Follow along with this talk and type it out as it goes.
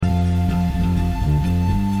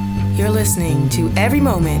You're listening to Every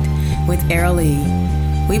Moment with Errol E.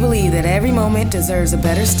 We believe that every moment deserves a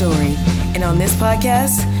better story, and on this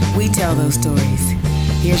podcast, we tell those stories.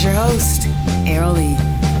 Here's your host, Errol E.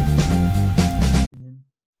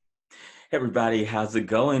 Hey everybody, how's it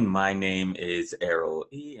going? My name is Errol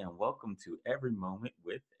E, and welcome to Every Moment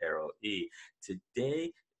with Errol E.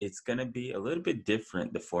 Today, it's going to be a little bit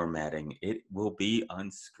different, the formatting. It will be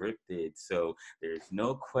unscripted, so there's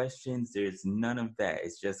no questions, there's none of that.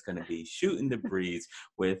 It's just going to be shooting the breeze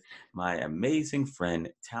with my amazing friend,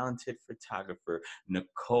 talented photographer,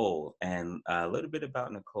 Nicole. And a little bit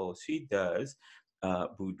about Nicole. She does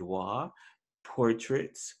boudoir,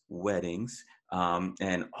 portraits, weddings,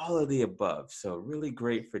 and all of the above. So really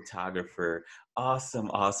great photographer, awesome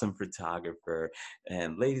photographer.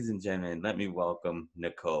 And ladies and gentlemen, let me welcome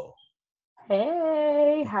Nicole.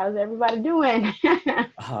 Hey, how's everybody doing?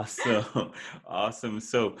 Awesome.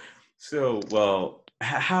 So well,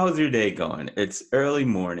 how's your day going? It's early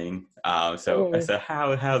morning. So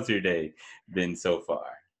how's your day been so far?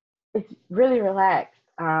 It's really relaxed.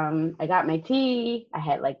 I got my tea. I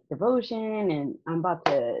had like devotion, and I'm about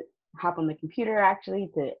to hop on the computer actually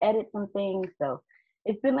to edit some things. So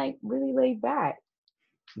it's been like really laid back.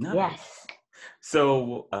 Nice. Yes.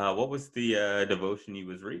 So what was the devotion you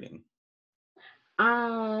was reading?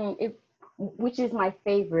 Which is my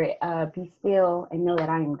favorite. Be still and know that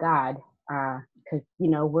I am God. Because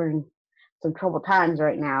we're in some troubled times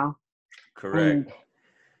right now. Correct. And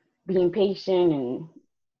being patient, and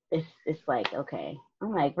it's like, okay.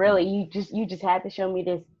 I'm like, really? You just had to show me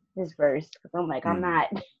this verse, because I'm like, I'm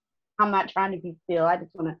not trying to be still. I just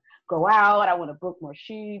want to go out. I want to book more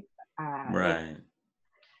shoots. Right.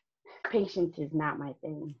 Patience is not my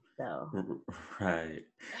thing. So. Right.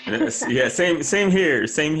 Yeah. Same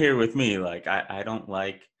here with me. Like I don't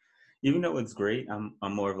like, even though it's great. I'm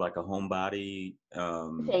more of like a homebody.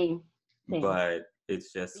 Same. But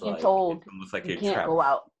it's just being like told it's almost like you you're can't trapped. go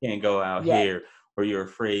out. Can't go out Yes. here, or you're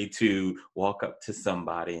afraid to walk up to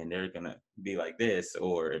somebody and they're gonna be like this,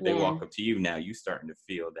 or if they walk up to you, now you starting to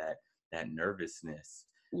feel that nervousness.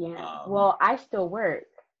 Yeah. Well, I still work.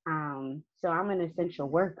 So I'm an essential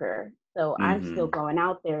worker. So I'm still going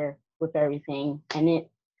out there with everything, and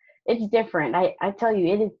it's different. I tell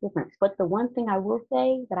you, it is different. But the one thing I will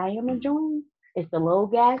say that I am enjoying is the low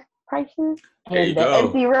gas prices and the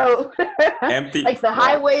empty road. Empty, like the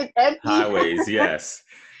highways empty. Highways, yes.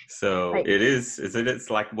 So like, it's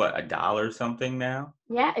like what, $1 something now?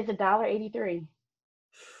 Yeah, it's $1.83.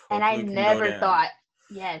 And I never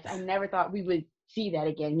thought we would see that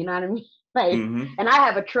again. You know what I mean? Like, and I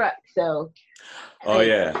have a truck, so.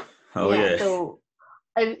 Yeah. So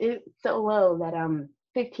it's so low that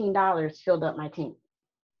 $15 filled up my tank.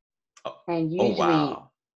 And usually,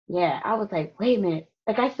 I was like, wait a minute,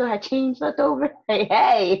 like I still had change left over.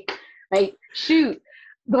 Hey, like shoot,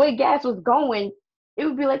 the way gas was going, it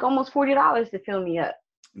would be like almost $40 to fill me up.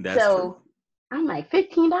 That's true. I'm like,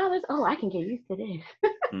 $15? Oh, I can get used to this.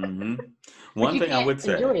 One thing I would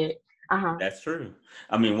say, enjoy it. That's true.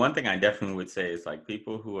 I mean, one thing I definitely would say is like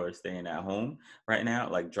people who are staying at home right now,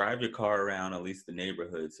 like drive your car around at least the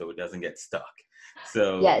neighborhood so it doesn't get stuck.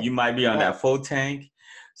 So you might be on that full tank,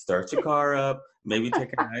 start your car up, maybe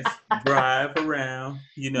take a nice drive around,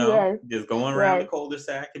 just going around the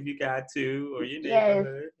cul-de-sac if you got to, or your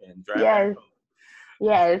neighborhood, and drive back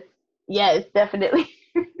home. Yes, definitely.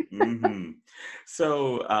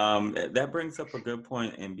 So that brings up a good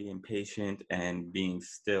point in being patient and being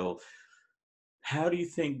still. How do you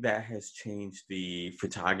think that has changed the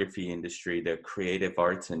photography industry, the creative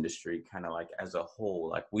arts industry, kind of like as a whole?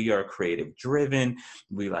 Like we are creative driven.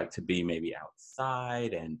 We like to be maybe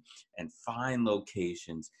outside and find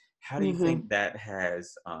locations. How do you think that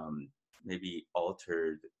has maybe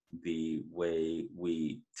altered the way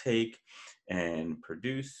we take and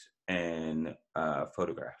produce and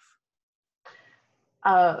photograph?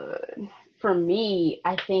 For me,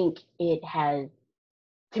 I think it has,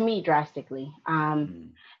 to me, drastically.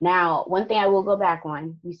 Now, one thing I will go back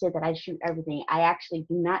on, you said that I shoot everything. I actually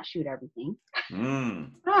do not shoot everything.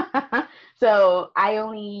 So I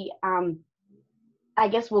only, I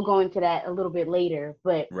guess we'll go into that a little bit later,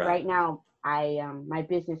 but right now, my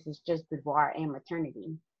business is just boudoir and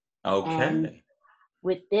maternity. Okay. And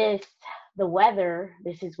with this, the weather,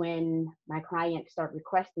 this is when my clients start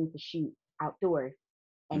requesting to shoot outdoors.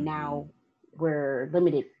 And now we're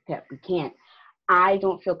limited that we can't. I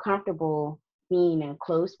don't feel comfortable being in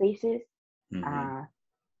closed spaces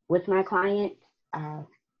with my client,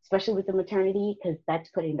 especially with the maternity, because that's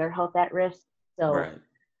putting their health at risk. So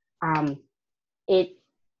to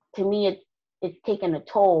me, it's taken a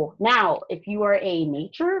toll. Now, if you are a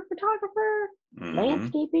nature photographer,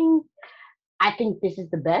 landscaping, I think this is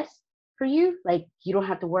the best for you. Like, you don't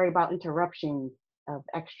have to worry about interruptions of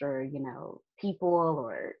extra, people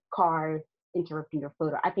or cars interrupting your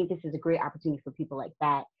photo. I think this is a great opportunity for people like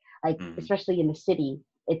that. Like, Mm-hmm. especially in the city,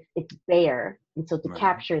 it's there. And so to Right.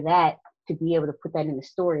 capture that, to be able to put that in the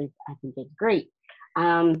stories, I think it's great.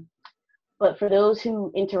 But for those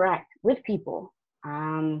who interact with people,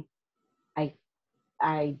 I,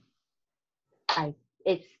 I, I,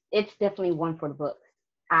 it's definitely one for the books.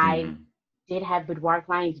 I Mm-hmm. did have boudoir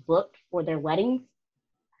clients booked for their weddings,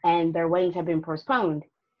 and their weddings have been postponed.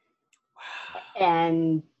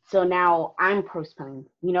 And so now I'm postponed.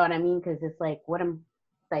 You know what I mean? Because it's like, what I'm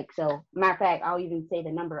like, so matter of fact, I'll even say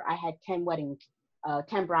the number. I had 10 weddings,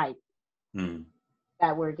 10 brides Mm.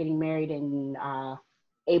 that were getting married in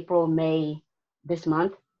April, May, this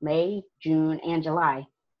month, May, June, and July.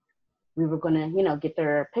 We were going to, get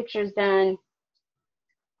their pictures done.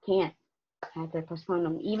 Can't. Had to postpone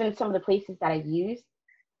them. Even some of the places that I've used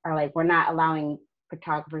are like, we're not allowing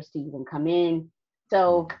photographers to even come in.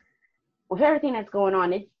 So with everything that's going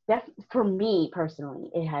on, it's for me personally,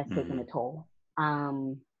 it has taken a toll.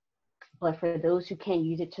 But for those who can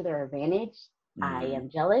use it to their advantage, I am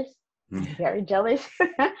jealous. I'm very jealous.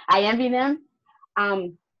 I envy them.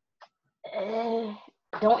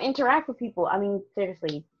 Don't interact with people. I mean,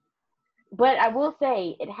 seriously. But I will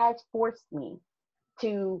say it has forced me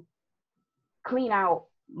to clean out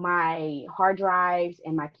my hard drives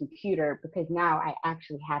and my computer, because now I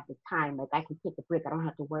actually have the time. Like, I can take a break. I don't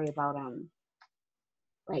have to worry about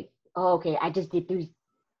like, oh, okay, I just did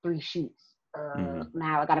three shoots.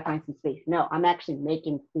 Now I gotta find some space. No, I'm actually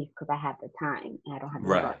making space because I have the time and I don't have to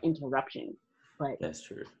worry about interruptions. But that's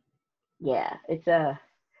true. Yeah, it's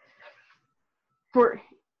for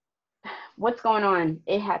what's going on.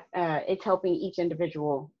 It's helping each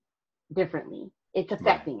individual differently. It's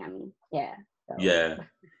affecting. I mean, yeah. So. Yeah.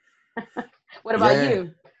 What about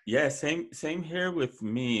you? Yeah, same here with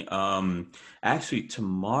me. Actually,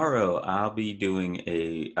 tomorrow I'll be doing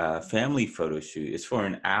a family photo shoot. It's for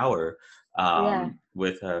an hour,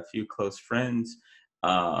 with a few close friends,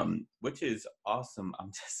 which is awesome.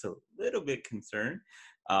 I'm just a little bit concerned.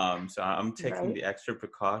 So I'm taking the extra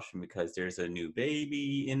precaution because there's a new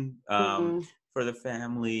baby in for the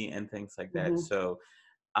family and things like that. So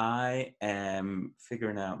I am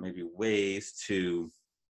figuring out maybe ways to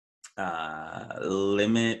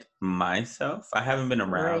limit myself. I haven't been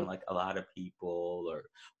around like a lot of people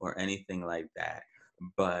or anything like that,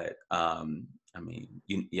 but I mean,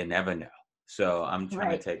 you never know. So I'm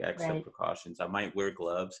trying to take extra precautions. I might wear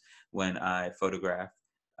gloves when I photograph,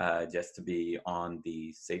 just to be on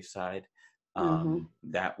the safe side,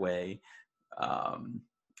 that way,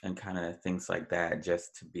 and kind of things like that,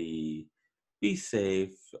 just to be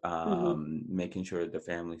safe, making sure the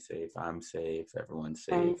family's safe, I'm safe, everyone's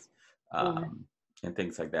safe, and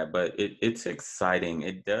things like that. But it's exciting.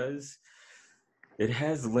 It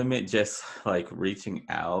has limit just like reaching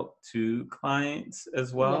out to clients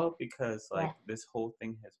as well, because like this whole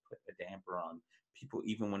thing has put a damper on people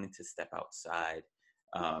even wanting to step outside.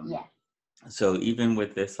 So even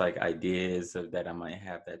with this like ideas that I might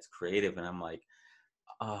have that's creative, and I'm like,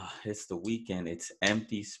 it's the weekend, it's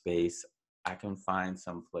empty space, I can find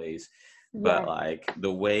some place. But like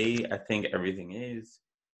the way I think everything is,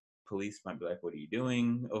 police might be like, what are you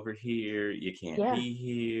doing over here? You can't be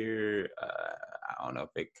here. I don't know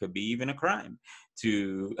if it could be even a crime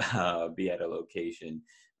to be at a location,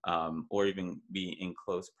 or even be in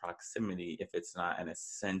close proximity if it's not an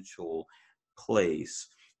essential place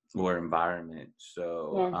or environment.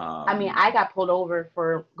 So I mean, I got pulled over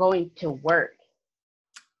for going to work.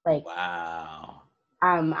 Like, wow.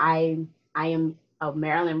 I am a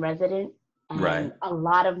Maryland resident, and a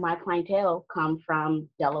lot of my clientele come from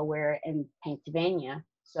Delaware and Pennsylvania.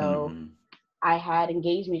 So I had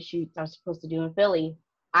engagement shoots I was supposed to do in Philly.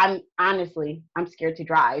 I'm scared to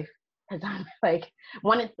drive because I'm like,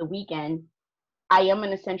 one, it's the weekend. I am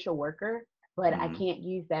an essential worker, but I can't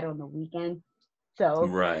use that on the weekend. So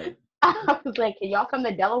I was like, can y'all come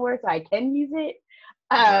to Delaware so I can use it?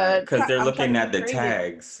 Because they're looking at the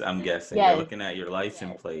tags, I'm guessing. They're looking at your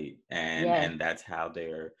license plate, and that's how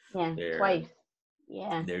they're twice.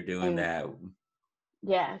 They're doing that.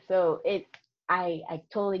 Yeah, so I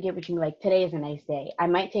totally get what you mean. Like, today is a nice day. I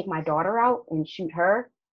might take my daughter out and shoot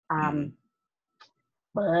her.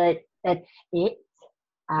 But that's it.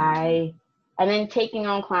 And then taking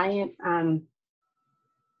on clients,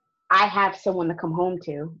 I have someone to come home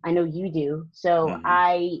to. I know you do. So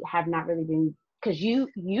I have not really been, because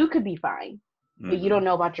you could be fine, but you don't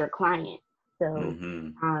know about your client. So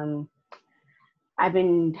I've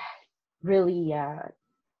been really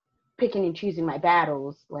picking and choosing my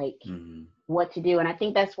battles, like Mm-hmm. what to do. And I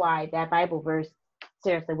think that's why that Bible verse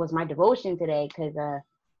seriously was my devotion today, because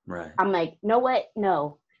Right. I'm like, know what?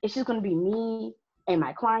 No, it's just gonna be me and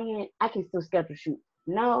my client. I can still schedule shoot.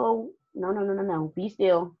 No, no, no, no, no, no. Be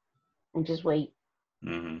still and just wait.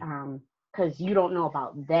 Mm-hmm. Because you don't know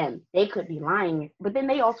about them. They could be lying, but then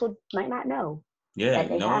they also might not know Yeah, that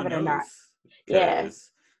they no have one it or not. knows Yeah.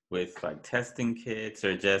 because with like testing kits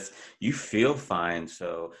or just you feel fine,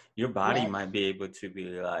 so your body Yes. might be able to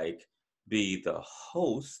be the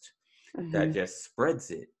host that Hmm. just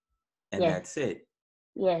spreads it, and Yes. that's it.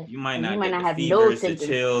 Yes. You might And you not might get not the have no fevers, the symptoms.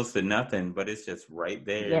 chills, the nothing, but it's just right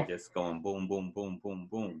there, Yeah. just going boom, boom, boom, boom,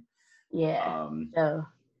 boom. Yeah. Um, So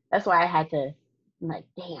that's why I had to. I'm like,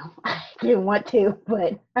 damn, I didn't want to,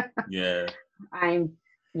 but yeah, I'm.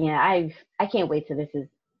 Yeah, I can't wait till this is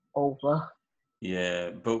over.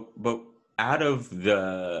 yeah, but out of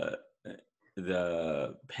the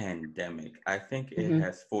pandemic, I think it Hmm.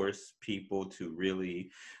 has forced people to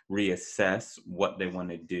really reassess what they want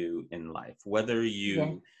to do in life. Whether Yes.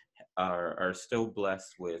 you are still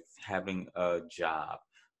blessed with having a job,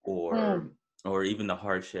 Mm. or even the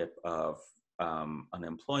hardship of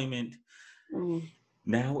unemployment, Mm.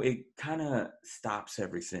 now it kind of stops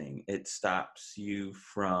everything. It stops you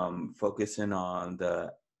from focusing on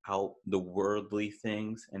the worldly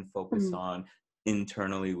things and focus Mm. on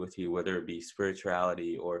internally with you, whether it be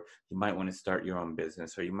spirituality, or you might want to start your own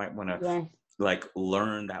business, or you might want to Yes. like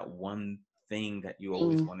learn that one thing that you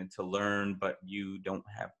always Thing. wanted to learn but you don't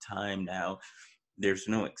have time now. There's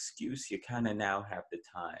no excuse. You kind of now have the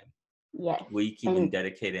time. Yes. We can even And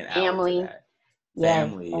dedicate an hour to family. that. Yes.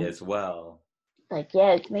 Family And as well. like,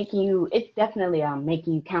 yeah, it's definitely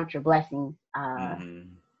making you count your blessings,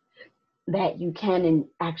 Hmm. that you can and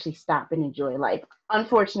actually stop and enjoy life.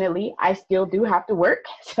 Unfortunately, I still do have to work.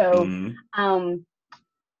 So Hmm. um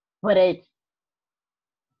but it's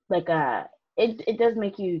like it does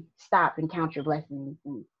make you stop and count your blessings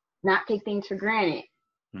and not take things for granted.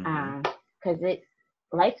 Hmm. Because it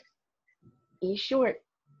life is short.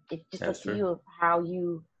 It's just That's up to true. you of how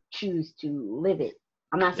you choose to live it.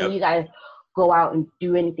 I'm not saying you Yep. gotta go out and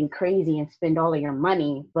do anything crazy and spend all of your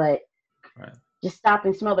money, but Right. just stop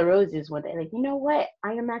and smell the roses one day. Like, you know what?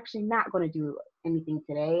 I am actually not going to do anything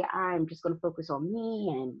today. I'm just going to focus on me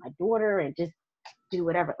and my daughter and just do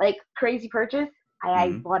whatever. Like, crazy purchase. I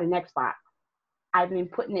Hmm. bought an Xbox. I've been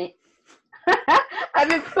putting it. I've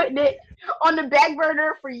been putting it on the back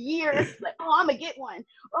burner for years. Like, oh, I'm gonna get one.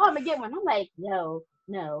 Oh, I'm gonna get one. I'm like, no,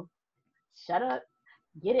 shut up.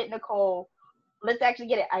 Get it, Nicole. Let's actually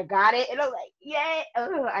get it. I got it, and I'm like, yay!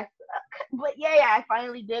 Oh, but yeah, I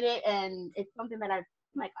finally did it, and it's something that I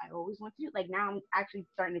always want to do. Like now, I'm actually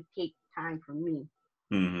starting to take time for me,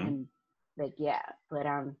 Hmm. and like yeah, but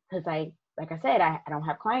because like I said, I don't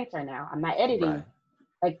have clients right now. I'm not editing. Right.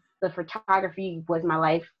 Like the photography was my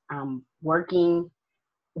life. Working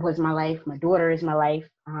was my life. My daughter is my life.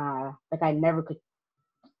 Like I never could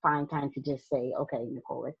find time to just say, okay,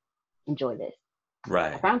 Nicole, let's enjoy this. I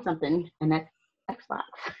Right. found something, and that's Xbox.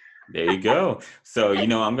 There you go. So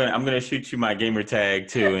I'm gonna shoot you my gamer tag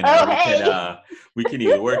too, and Oh, we can hey.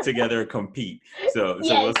 either work together or compete. So we'll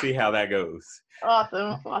Yes. see how that goes.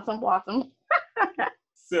 Awesome. Awesome. Awesome.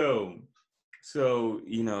 So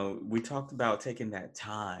we talked about taking that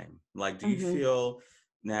time. Like, do you Hmm. feel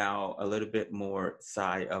now a little bit more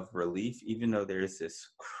sigh of relief, even though there's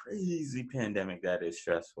this crazy pandemic that is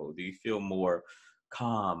stressful? Do you feel more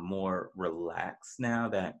calm, more relaxed now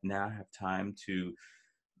that I have time to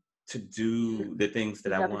do the things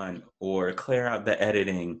that These I other. want, or clear out the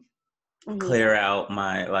editing, Hmm. clear out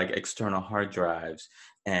my like external hard drives,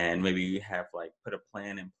 and maybe have like put a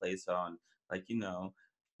plan in place on like, now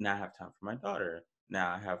I have time for my daughter.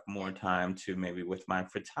 Now I have more time to maybe with my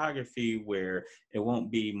photography, where it won't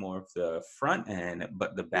be more of the front end,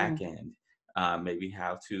 but the back Hmm. end. Maybe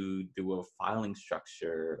how to do a filing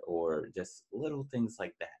structure or just little things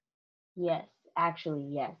like that. Yes. Actually,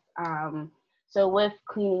 yes. So with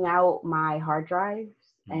cleaning out my hard drives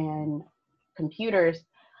Hmm. and computers,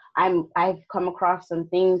 I've come across some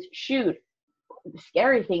things. Shoot, the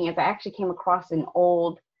scary thing is I actually came across an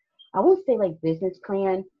old, I won't say like business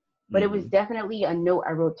plan, but it was Hmm. definitely a note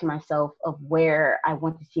I wrote to myself of where I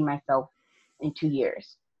want to see myself in 2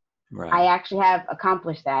 years. I Right. actually have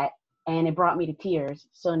accomplished that, and it brought me to tears.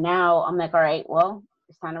 So now I'm like, all right, well,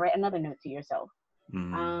 it's time to write another note to yourself.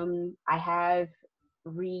 Hmm. I have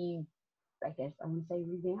I guess I want to say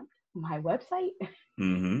revamped my website,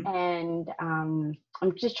 Hmm. and I'm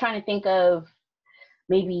just trying to think of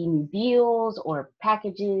maybe new deals or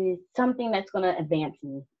packages, something that's going to advance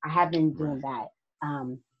me. I have been doing Right. that.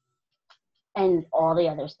 Um, and all the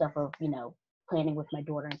other stuff of, planning with my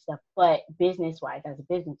daughter and stuff. But business-wise, as a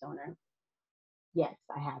business owner, yes,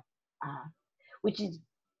 I have, which is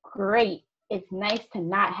great. It's nice to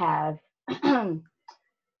not have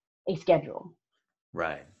a schedule.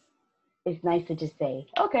 Right. It's nice to just say,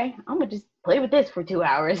 okay, I'm gonna just play with this for 2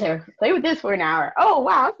 hours or play with this for an hour. Oh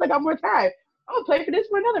wow, it's like I got more time. I'm gonna play for this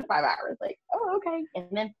for another 5 hours. Like, oh okay.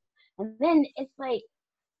 And then it's like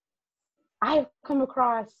I've come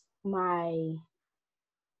across my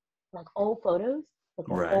like old photos, like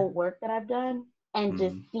Right. old work that I've done, and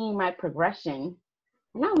just Mhm. seeing my progression.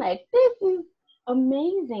 And I'm like, this is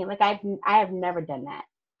amazing. Like I have never done that.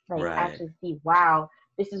 Like Right. actually see, wow,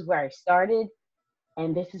 this is where I started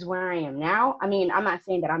and this is where I am now. I mean, I'm not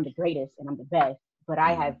saying that I'm the greatest and I'm the best, but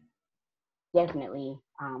I have Mhm. definitely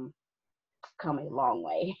come a long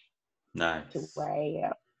way to Nice.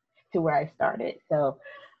 where I started. So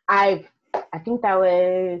I think that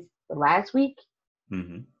was last week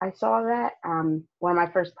Mhm. I saw that. One of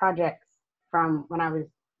my first projects from when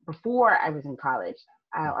before I was in college.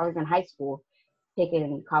 I was in high school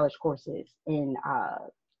taking college courses in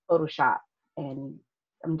Photoshop, and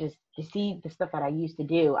I'm just to see the stuff that I used to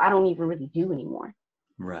do, I don't even really do anymore.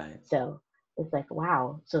 Right. So it's like,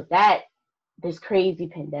 wow. So that this crazy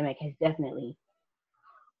pandemic has definitely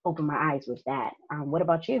opened my eyes with that. What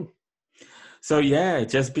about you? So yeah,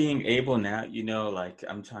 just being able now, like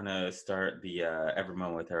I'm trying to start the Every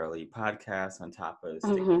Moment with Early podcast on top of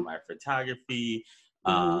sticking Mm-hmm. my photography,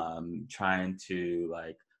 Mm-hmm. trying to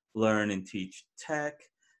like learn and teach tech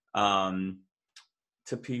um,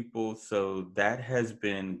 to people. So that has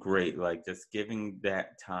been great. Like just giving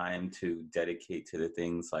that time to dedicate to the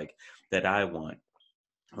things like that I want.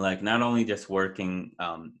 Like not only just working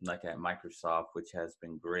like at Microsoft, which has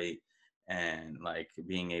been great, and like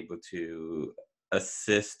being able to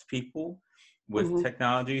assist people with Mm-hmm.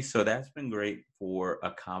 technology. So that's been great for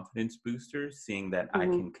a confidence booster, seeing that I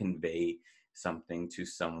Mm-hmm. can convey something to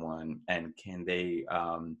someone and can they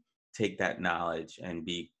take that knowledge and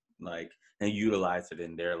be like and utilize it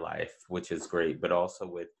in their life, which is great. But also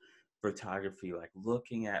with photography, like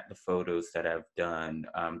looking at the photos that I've done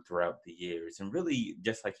throughout the years, and really,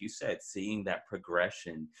 just like you said, seeing that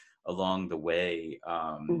progression along the way,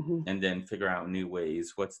 Mm-hmm. and then figure out new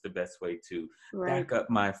ways. What's the best way to Right. back up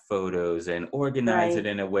my photos and organize it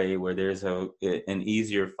Right. in a way where there's an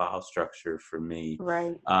easier file structure for me.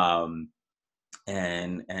 Right. Um,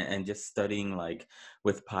 and just studying like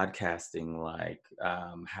with podcasting, like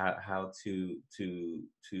how to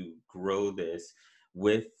grow this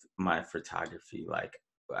with my photography. Like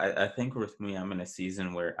I think with me, I'm in a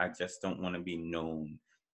season where I just don't want to be known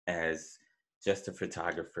as just a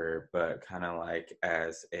photographer, but kind of like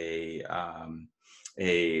as a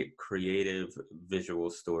creative visual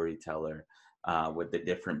storyteller with the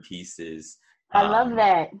different pieces. I love um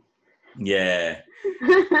that. yeah,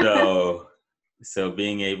 so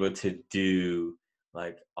being able to do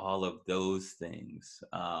like all of those things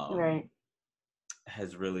Right.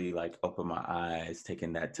 has really like opened my eyes,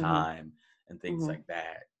 taking that Mm-hmm. time and things Mm-hmm. like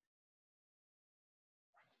that.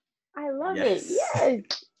 I love it. Yes. Yes.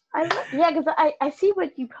 Yeah, because I see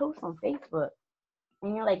what you post on Facebook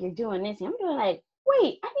and you're like, you're doing this. And I'm doing like,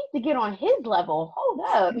 wait, I need to get on his level. Hold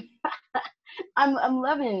up. I'm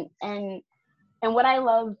loving and what I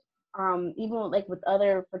love, even like with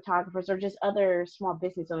other photographers or just other small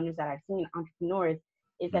business owners that I've seen, entrepreneurs,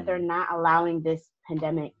 is that they're Mm-hmm. not allowing this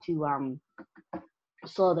pandemic to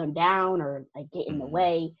slow them down or like get in the Mm-hmm.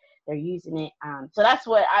 way. They're using it. So that's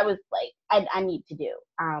what I was like, I need to do.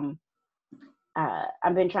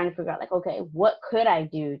 I've been trying to figure out like, okay, what could I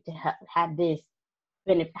do to have this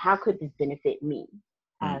benefit? How could this benefit me?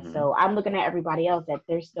 Mm-hmm. So I'm looking at everybody else that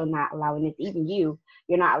they're still not allowing this. Even you're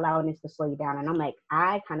not allowing this to slow you down. And I'm like,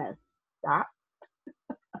 I kind of stopped.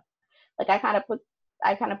 Like I kind of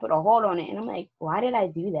put a hold on it. And I'm like, why did I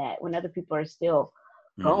do that when other people are still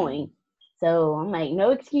Mm-hmm. going? So I'm like,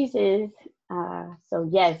 no excuses. So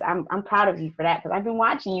yes, I'm proud of you for that because I've been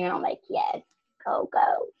watching you and I'm like, yes, go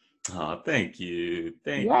go. Oh, thank you,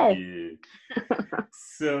 thank Yes. you.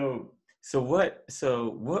 So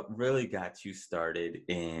what really got you started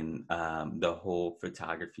in the whole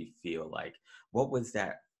photography field? Like what was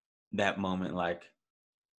that moment like?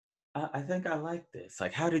 I think I like this.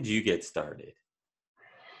 Like, how did you get started?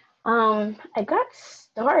 I got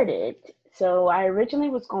started. So I originally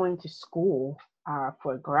was going to school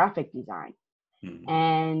for graphic design, Mm-hmm.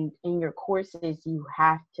 and in your courses you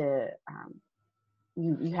have to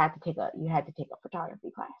you had to take a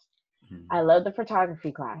photography class. I love the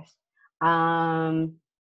photography class,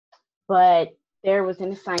 but there was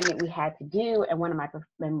an assignment we had to do, and one of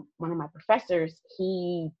my professors,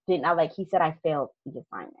 he did not like. He said I failed the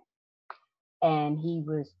assignment, and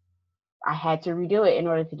I had to redo it in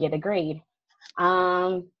order to get a grade.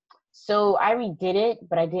 So I redid it,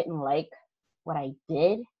 but I didn't like what I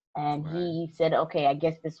did, and Right. he said, "Okay, I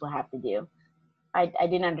guess this will have to do." I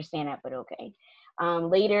didn't understand that, but okay.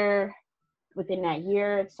 Later, within that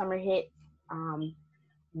year, summer hit.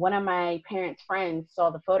 One of my parents' friends saw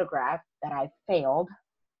the photograph that I failed,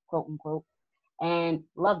 quote unquote, and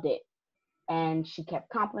loved it. And she kept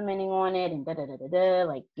complimenting on it and da da da da da.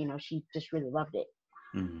 Like, she just really loved it.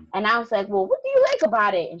 Mm-hmm. And I was like, well, what do you like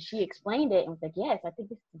about it? And she explained it and was like, yes, I think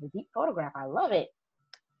this is a deep photograph. I love it.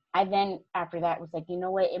 I then, after that, was like, you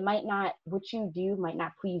know what? What you do might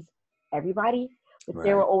not please everybody, but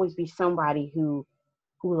there will Right. always be somebody who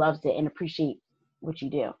loves it and appreciates what you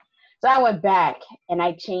do. So I went back and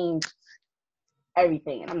I changed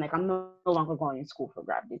everything. And I'm like, I'm no longer going to school for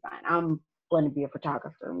graphic design. I'm going to be a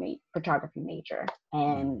photography major.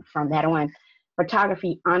 And from that on,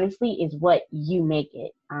 photography honestly is what you make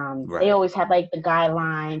it. They Right. always have like the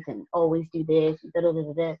guidelines and always do this,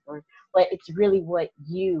 but it's really what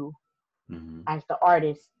you Mm-hmm. as the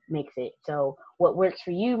artist makes it. So what works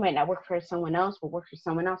for you might not work for someone else. What works for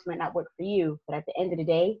someone else might not work for you. But at the end of the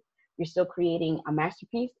day, you're still creating a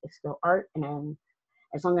masterpiece. It's still art, and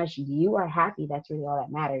as long as you are happy, that's really all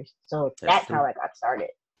that matters. So That's that's how true. I got started,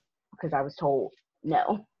 because I was told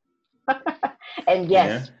no and Yeah.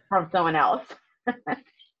 yes from someone else.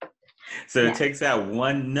 So it Yeah. takes that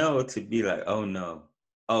one no to be like, oh no,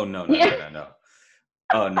 oh no, no, no, Yeah. no, no.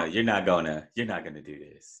 Oh no, you're not gonna do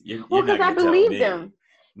this. You're Well, not because I gonna tell believed me. him.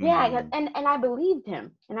 Yeah, Mm-hmm. and I believed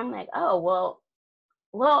him, and I'm like, oh well,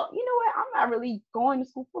 you know what? I'm not really going to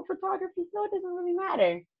school for photography, so it doesn't really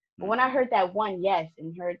matter. But when I Mm-hmm. heard that one yes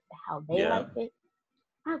and heard how they Yeah. liked it,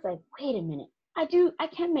 I was like, wait a minute. I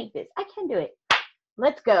can make this. I can do it.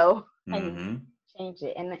 Let's go and Mm-hmm. change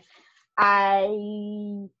it. And I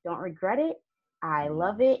don't regret it. I Mm-hmm.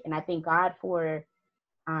 love it. And I thank God for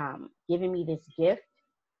giving me this gift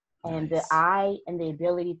and the Nice. eye and the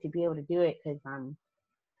ability to be able to do it. Because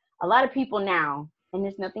a lot of people now, and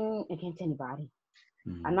there's nothing against anybody,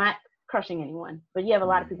 I'm Mm-hmm. not crushing anyone, but you have a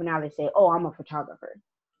lot of Mm-hmm. people now that say, "Oh, I'm a photographer,"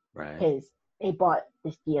 Right. because they bought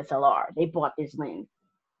this DSLR, they bought this lens.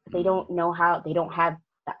 But they Mm-hmm. don't know how. They don't have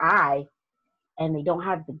the eye, and they don't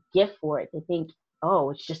have the gift for it. They think, "Oh,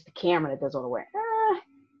 it's just the camera that does all the work."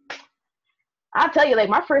 I'll tell you, like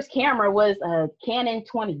my first camera was a Canon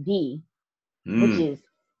 20D, which Mm. is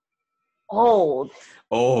old,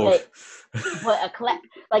 Oh. but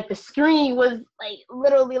like the screen was like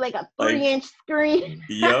literally like a Like, 3-inch screen.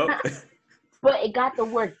 yup. But it got the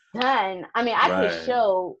work done. I mean, Right.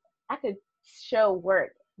 I could show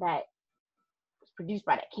work that was produced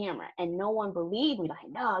by that camera, and no one believed me. Like,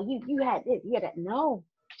 no, you had this, you had that. No,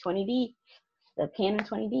 20D, the Canon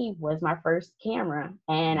 20D was my first camera,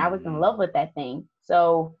 and I was in Mm-hmm. love with that thing.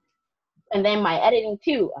 So, and then my editing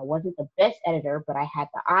too. I wasn't the best editor, but I had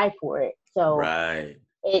the eye for it. So Right.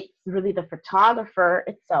 it's really the photographer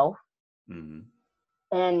itself, Mm-hmm.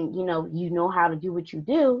 and you know how to do what you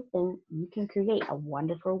do, then you can create a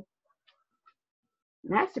wonderful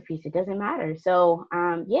masterpiece. It doesn't matter. So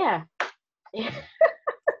yeah.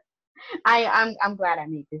 I'm glad I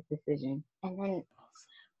made this decision. And then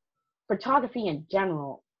photography in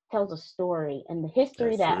general tells a story, and the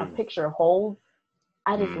history That's that a true. picture holds,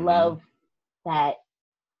 I just Mm-hmm. love that.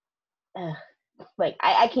 uh, like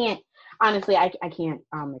I can't, honestly, I can't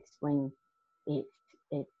explain it.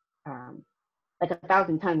 It like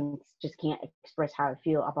 1,000 tongues just can't express how I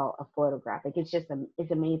feel about a photograph. Like it's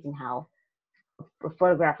amazing how a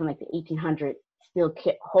photograph from like the 1800s still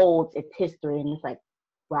holds its history, and it's like,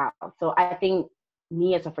 wow. So I think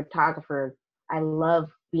me as a photographer, I love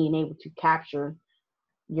being able to capture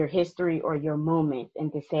your history or your moment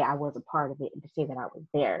and to say I was a part of it and to say that I was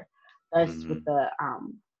there. Thus with Mm-hmm. the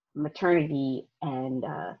maternity and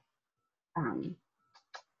um,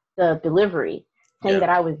 the delivery, saying that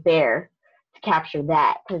Yep. I was there to capture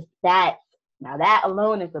that, because that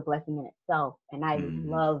alone is a blessing in itself, and I Mm-hmm.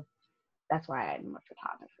 love. That's why I'm a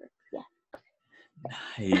photographer. Yeah.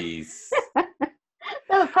 Nice.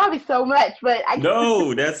 That was probably so much, but I.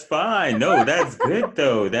 No, that's fine. No, that's good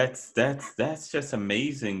though. That's just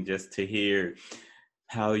amazing just to hear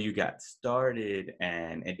how you got started,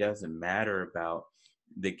 and it doesn't matter about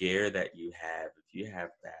the gear that you have. If you have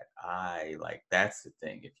that eye, like that's the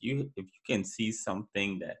thing. If you can see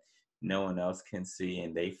something that no one else can see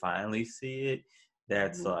and they finally see it,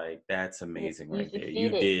 that's Mhm. amazing You right there.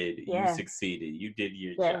 succeeded. You Yeah. succeeded. You did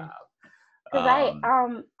your Yeah. job. Because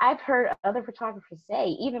I've heard other photographers say,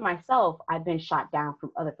 even myself, I've been shot down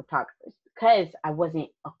from other photographers because I wasn't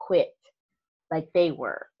equipped like they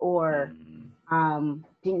were, or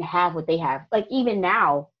didn't have what they have. Like even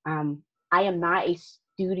now, I am not a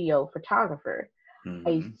studio photographer.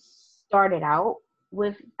 I started out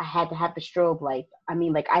with, I had to have the strobe light. I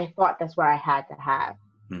mean, like I thought that's what I had to have.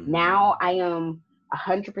 Now I am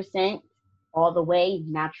 100% all the way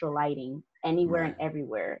natural lighting, anywhere and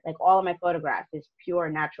everywhere. Like all of my photographs is pure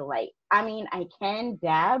natural light. I mean, I can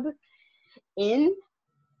dab in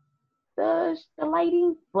the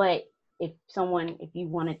lighting, but if you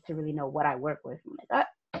wanted to really know what I work with, I'm like,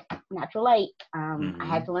 natural light. I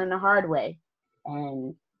had to learn the hard way,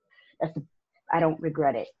 and I don't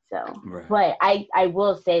regret it. So, but I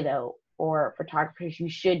will say though, for photographers, you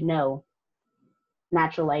should know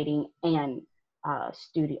natural lighting and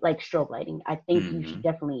studio, like strobe lighting. I think you should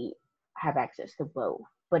definitely have access to both.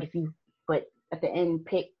 But at the end,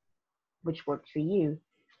 pick which works for you.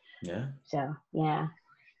 Yeah. So yeah.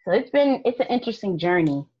 So it's an interesting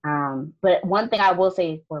journey. But one thing I will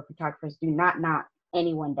say for photographers, do not knock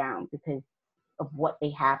anyone down because of what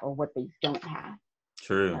they have or what they don't have.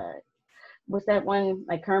 True. What's that one,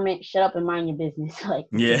 like Kermit, shut up and mind your business. Like,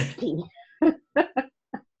 yeah.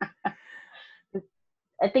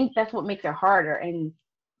 I think that's what makes it harder. And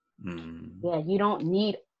yeah, you don't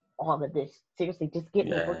need all of this. Seriously, just get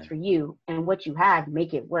what works for you, and what you have,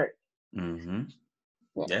 make it work.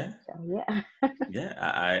 Yeah. So, yeah. Yeah,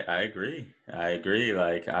 I agree. I agree.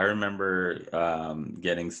 Like I remember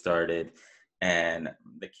getting started, and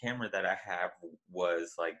the camera that I have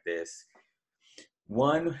was like this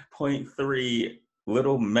 1.3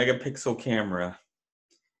 little megapixel camera,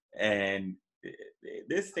 and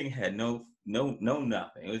this thing had no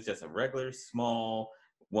nothing. It was just a regular small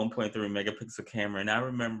 1.3 megapixel camera. And I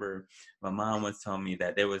remember my mom was telling me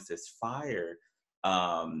that there was this fire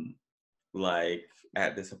like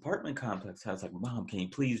at this apartment complex. I was like, Mom, can you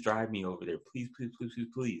please drive me over there? Please, please, please, please,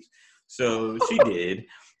 please. So she did.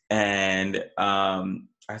 And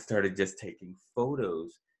I started just taking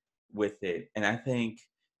photos with it. And I think,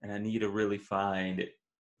 and I need to really find it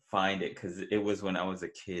because it was when I was a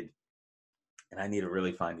kid. And I need to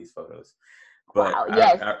really find these photos. But wow,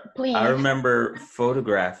 yes, please. I remember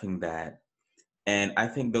photographing that. And I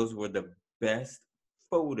think those were the best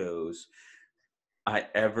photos I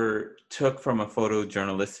ever took from a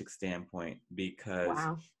photojournalistic standpoint, because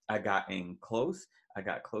I got close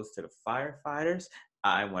to the firefighters.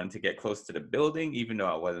 I wanted to get close to the building, even though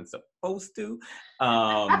I wasn't supposed to.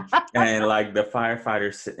 And like the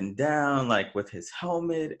firefighter sitting down, like with his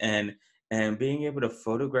helmet, and being able to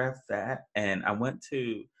photograph that. And I went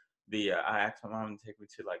to I asked my mom to take me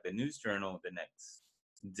to like the news journal the next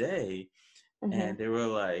day. And they were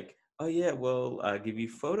like, oh yeah, we'll give you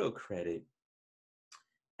photo credit.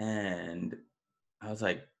 And I was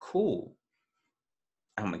like, cool.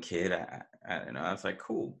 I'm a kid. I don't know. I was like,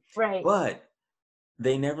 cool. Right. But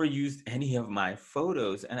they never used any of my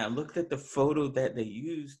photos. And I looked at the photo that they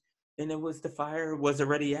used, and the fire was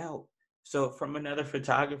already out. So from another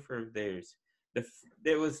photographer of theirs,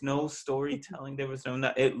 there was no storytelling. There was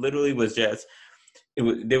it literally was just,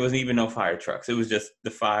 there wasn't even no fire trucks. It was just the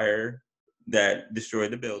fire that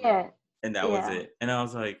destroyed the building. Yeah. And that was it. And I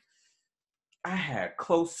was like, I had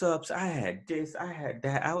close-ups, I had this, I had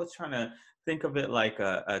that. I was trying to think of it like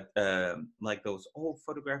like those old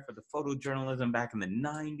photographs of the photojournalism back in the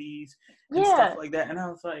 90s and stuff like that. And I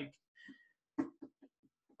was like,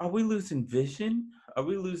 are we losing vision? Are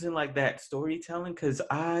we losing like that storytelling? Because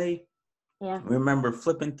I remember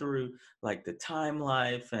flipping through like the Time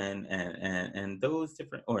Life and those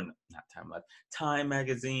different, or not Time Life, Time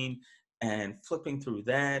magazine, and flipping through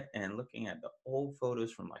that and looking at the old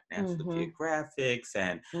photos from like National Geographics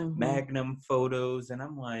and Magnum photos. And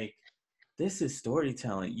I'm like, this is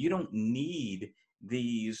storytelling. You don't need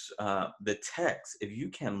these, the text. If you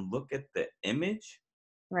can look at the image,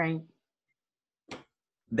 right,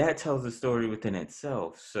 that tells a story within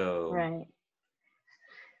itself. So, right.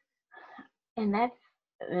 And that's,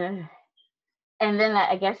 and then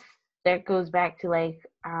I guess that goes back to like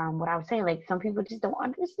what I was saying. Like some people just don't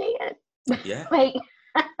understand. Yeah. Like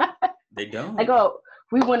they don't. Like, oh,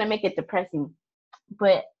 we want to make it depressing,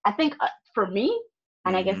 but I think for me,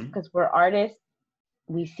 and I guess because we're artists,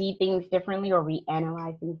 we see things differently, or we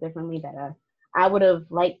analyze things differently. That I would have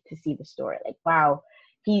liked to see the story. Like, wow,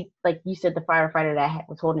 he, like you said, the firefighter that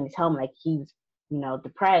was holding his helmet, like he's,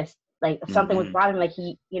 depressed. Like something was bothering him, like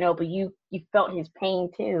he, but you felt his pain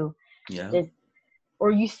too. Yeah. Or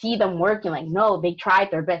you see them working, like, no, they tried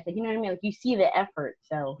their best. Like, you know what I mean? Like you see the effort.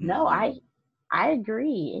 So no, I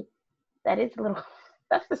agree. That is a little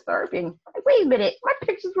that's disturbing. Like, wait a minute, my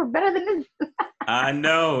pictures were better than this. I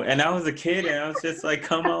know. And I was a kid and I was just like,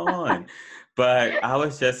 come on. But I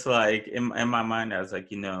was just like, in my mind, I was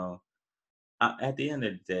like, at the end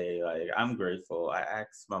of the day, like, I'm grateful. I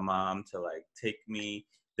asked my mom to like take me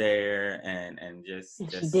there and And she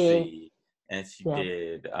just did. see, and she Yeah.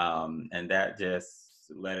 did. And that just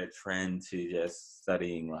led a trend to just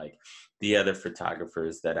studying like the other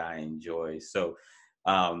photographers that I enjoy. So,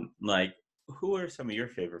 like, who are some of your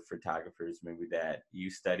favorite photographers, maybe that you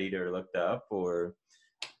studied or looked up, or?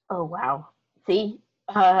 Oh wow. See?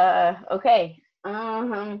 Okay.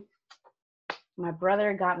 My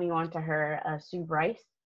brother got me onto her, Sue Bryce.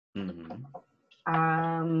 Mm-hmm.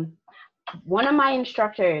 One of my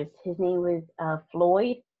instructors, his name was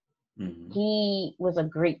Floyd. Mm-hmm. He was a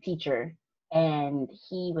great teacher, and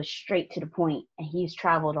he was straight to the point. And he's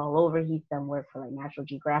traveled all over. He's done work for like National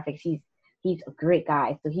Geographic. He's a great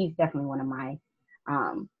guy. So he's definitely one of my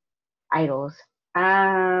idols.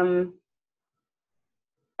 And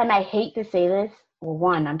I hate to say this. Well,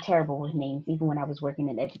 one, I'm terrible with names. Even when I was working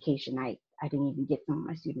in education, I didn't even get some of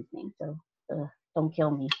my students' names. So don't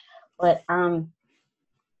kill me. But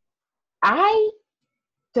I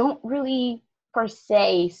don't really per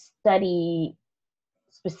se study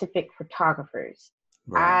specific photographers.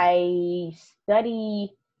 Right. I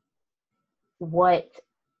study what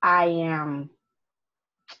I am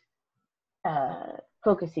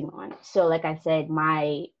focusing on. So, like I said,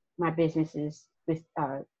 my business is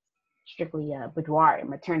strictly boudoir and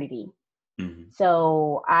maternity. Mm-hmm.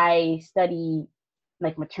 So I study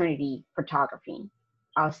like maternity photography.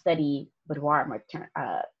 I'll study boudoir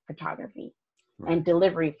photography Right. and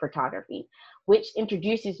delivery photography, which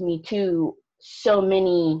introduces me to so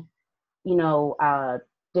many,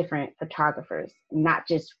 different photographers, not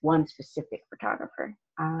just one specific photographer,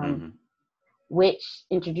 Mm-hmm. which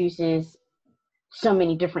introduces so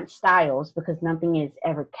many different styles because nothing is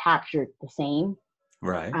ever captured the same.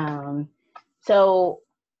 Right. So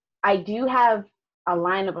I do have a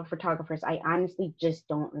lineup of photographers. I honestly just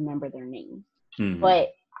don't remember their names, Mm-hmm. but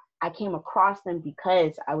I came across them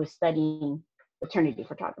because I was studying maternity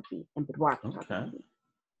photography and boudoir photography. Okay.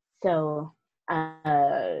 So,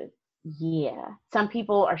 yeah, some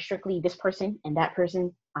people are strictly this person and that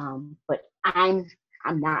person, but I'm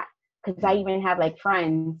not, because I even have like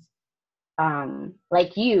friends,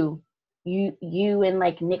 like you and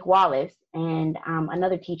like Nick Wallace and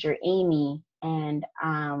another teacher, Amy, and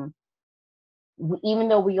even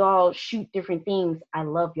though we all shoot different things, I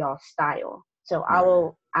love y'all's style. So I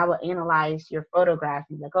Right. will analyze your photographs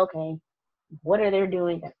and be like, okay, what are they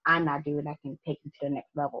doing that I'm not doing that can take them to the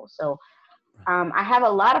next level? So I have a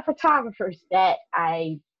lot of photographers that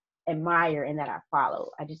I admire and that I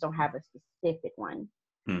follow. I just don't have a specific one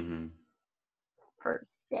Mm-hmm. per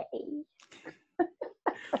se.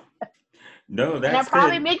 No, And that that's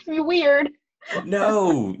probably good. makes me weird.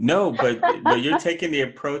 No, but you're taking the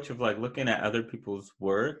approach of like looking at other people's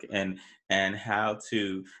work and how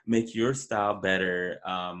to make your style better,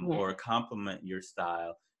 Yeah. or complement your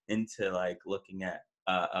style into like looking at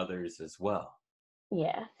others as well.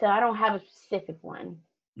 Yeah. So I don't have a specific one.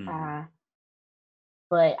 Mm-hmm.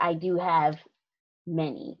 But I do have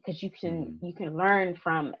many because Mm-hmm. you can learn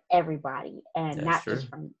from everybody and That's not true. just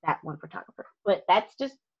from that one photographer. But that's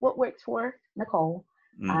just what works for Nicole.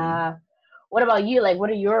 Mm-hmm. What about you? Like,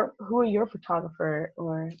 who are your photographer,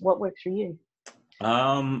 or what works for you?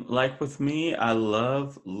 Like with me, I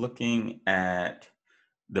love looking at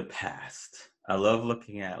the past. I love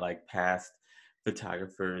looking at like past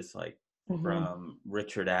photographers, like Mm-hmm. from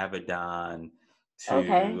Richard Avedon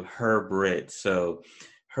Okay. to Herb Ritts. So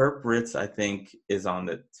Herb Ritts, I think, is on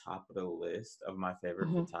the top of the list of my favorite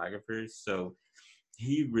Mm-hmm. photographers. So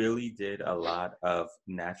he really did a lot of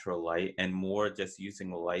natural light and more just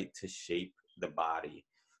using light to shape the body.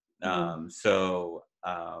 Mm-hmm.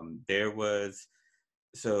 There was,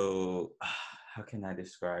 so how can I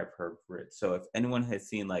describe Herb Ritts? So if anyone has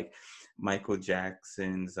seen like Michael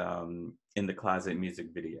Jackson's In the Closet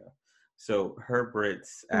music video, so Herb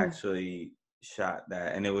Ritts actually shot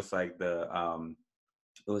that, and it was like the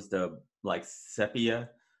like sepia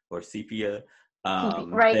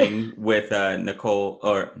Right. thing with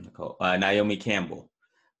Naomi Campbell,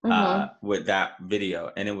 Mm-hmm. with that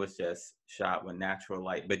video, and it was just shot with natural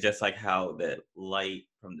light, but just like how the light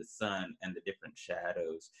from the sun and the different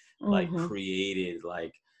shadows like Mm-hmm. created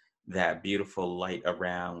like that beautiful light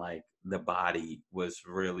around like the body was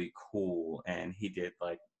really cool. And he did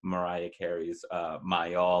like Mariah Carey's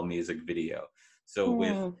My All music video, so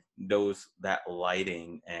with that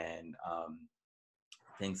lighting and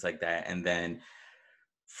things like that. And then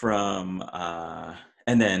from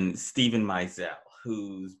and then Stephen Meisel.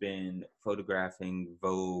 who's been photographing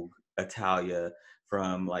Vogue Italia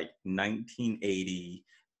from like 1980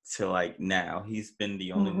 to like now. He's been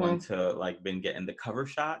the only one to like been getting the cover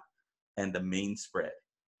shot and the main spread.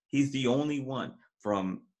 He's the only one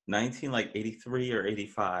from 1983 or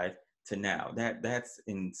 85 to now. That's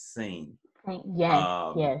insane.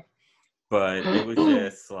 Yes, yes. But it was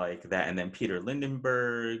just like that. And then Peter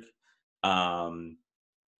Lindenberg, and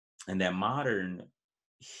then modern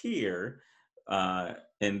here,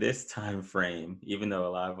 in this time frame, even though a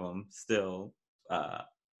lot of them still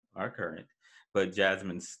are current, but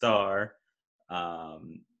Jasmine Starr,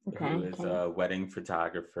 who is a wedding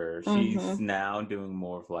photographer, she's now doing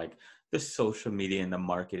more of like the social media and the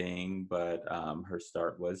marketing, but her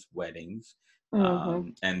start was weddings.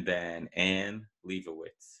 And then Anne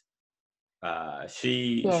Leibovitz.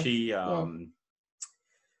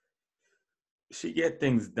 She get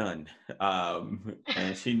things done,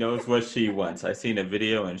 and she knows what she wants. I seen a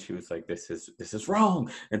video and she was like, this is wrong,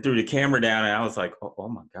 and threw the camera down, and I was like, oh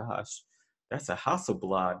my gosh, that's a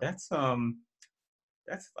Hasselblad. That's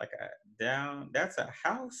like that's a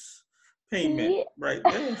house payment right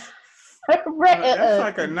there. That's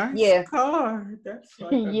like a nice car. That's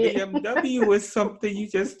like a BMW is something you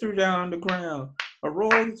just threw down on the ground. A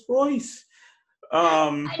Rolls Royce. I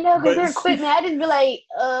know, because their equipment, I just be like,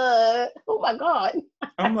 oh my God.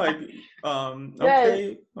 I'm like,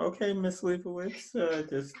 okay, Miss Leibovitz,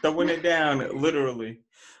 just throwing it down, literally.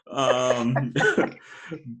 But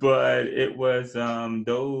it was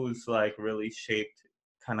those like really shaped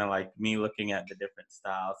kind of like me looking at the different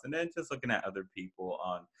styles, and then just looking at other people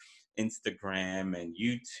on Instagram and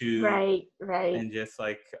YouTube, right, and just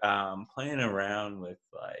like playing around with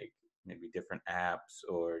like maybe different apps,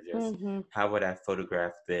 or just how would I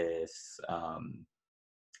photograph this,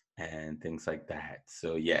 and things like that.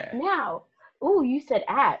 So yeah. Now, you said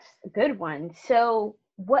apps, a good one. So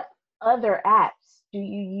what other apps do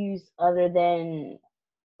you use other than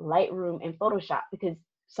Lightroom and Photoshop? Because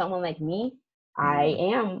someone like me, I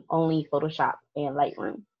am only Photoshop and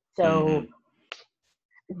Lightroom. So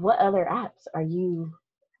what other apps are you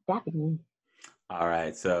dapping in? All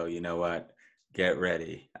right, so you know what? Get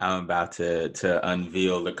ready. I'm about to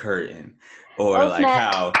unveil the curtain, or like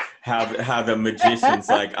snap. how the magician's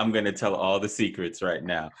like, I'm gonna tell all the secrets right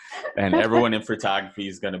now, and everyone in photography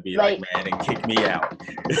is gonna be like mad and kick me out.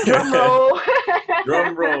 Drum roll.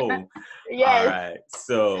 Drum roll. Yes. All right,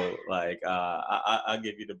 so like I'll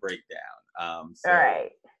give you the breakdown. All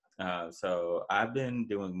right. So I've been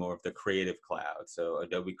doing more of the Creative Cloud. So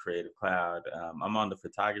Adobe Creative Cloud. I'm on the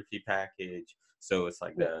photography package. So it's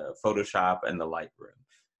like the Photoshop and the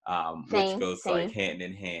Lightroom, which goes like hand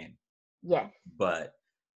in hand. Yes. But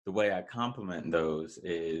the way I complement those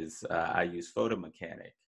is I use Photo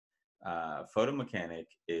Mechanic. Photo Mechanic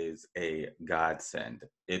is a godsend.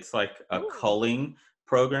 It's like a culling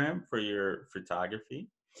program for your photography.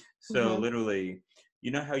 So literally, you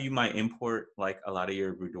know how you might import like a lot of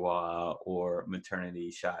your boudoir or maternity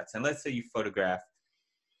shots, and let's say you photograph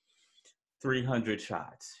 300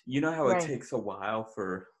 shots. You know how it takes a while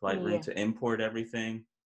for Lightroom to import everything?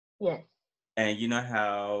 Yes. And you know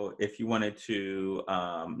how if you wanted to,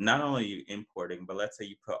 not only you importing, but let's say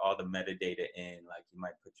you put all the metadata in, like you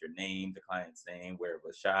might put your name, the client's name, where it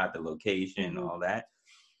was shot, the location, all that.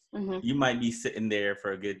 You might be sitting there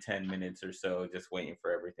for a good 10 minutes or so just waiting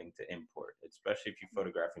for everything to import, especially if you're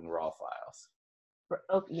photographing raw files.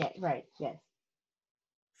 Oh, yeah, right, yes.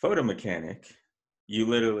 Photo Mechanic, you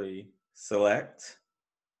literally select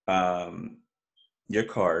your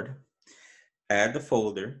card, add the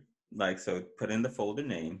folder, like so put in the folder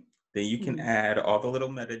name, then you can add all the little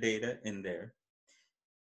metadata in there,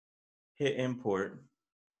 hit import,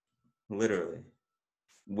 literally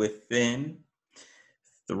within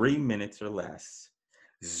 3 minutes or less,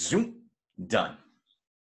 zoom, done.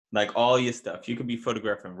 Like all your stuff. You could be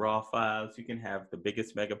photographing raw files. You can have the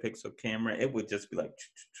biggest megapixel camera. It would just be like,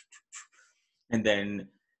 and then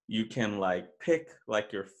you can like pick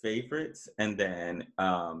like your favorites, and then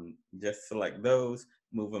just select those,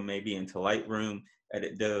 move them maybe into Lightroom,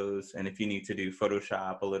 edit those. And if you need to do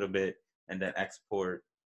Photoshop a little bit and then export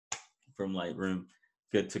from Lightroom,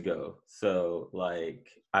 good to go. So like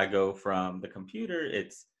I go from the computer,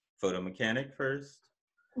 it's Photo Mechanic first.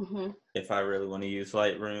 If I really want to use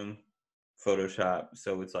Lightroom, Photoshop.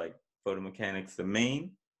 So it's like Photo Mechanic's the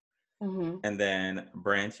main. And then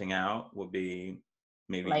branching out will be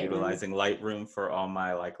maybe utilizing Lightroom for all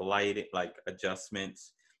my like light, like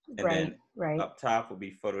adjustments. And then up top will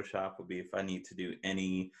be Photoshop, will be if I need to do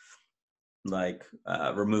any like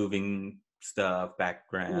removing stuff,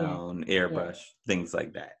 background, airbrush, things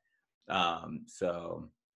like that. So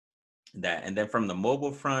that. And then from the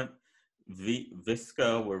mobile front,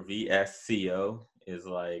 Visco or VSCO is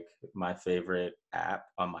like my favorite app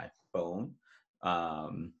on my phone,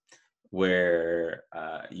 where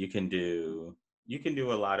you can do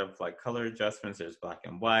a lot of like color adjustments. There's black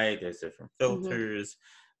and white. There's different Mm-hmm. filters.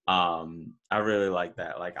 I really like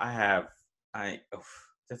that. Like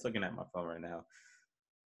just looking at my phone right now,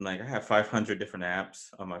 like I have 500 different apps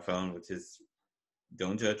on my phone, which is,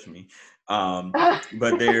 don't judge me.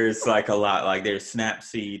 But there's like a lot, like there's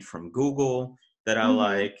Snapseed from Google that I Mm-hmm.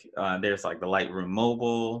 like. There's like the Lightroom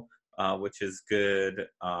mobile, which is good.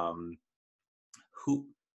 Hu-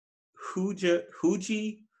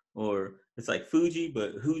 Huji, or it's like Fuji,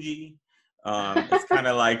 but Huji. It's kind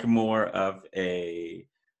of like more of a,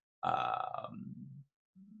 um,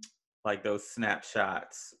 like those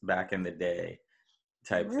snapshots back in the day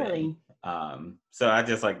type thing. Really? So I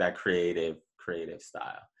just like that creative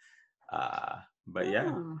style. But yeah.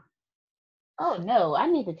 Oh. Oh no, I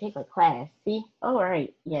need to take a class. See? All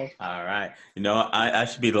right. Yes. All right. I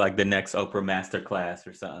should be like the next Oprah master class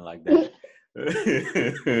or something like that.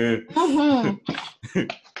 Mm-hmm.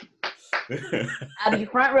 I'll be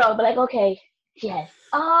front row, but like, okay, yes.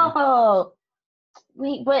 Oh,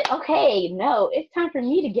 wait, but okay, no, it's time for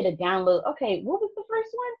me to get a download. Okay, what was the first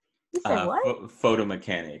one? You said what? Photo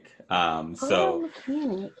mechanic. Photo So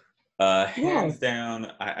mechanic. Yes. hands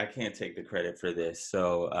down, I can't take the credit for this.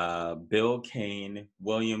 So William Kane,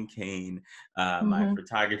 my Mm-hmm.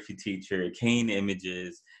 photography teacher, Kane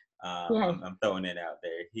Images. Yes. I'm throwing it out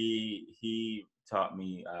there. He taught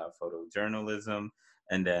me photojournalism,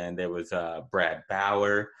 and then there was Brad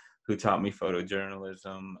Bauer who taught me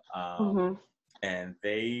photojournalism. Mm-hmm. And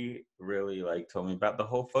they really like told me about the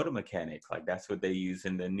whole photo mechanic. Like that's what they use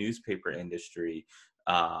in the newspaper industry,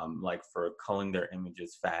 like for culling their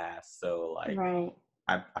images fast. So like Right.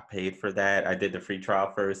 I paid for that. I did the free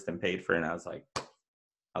trial first and paid for it, and I was like,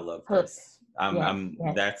 I love Hooked. this. Yes. I'm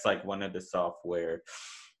Yes. That's like one of the software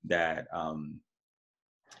that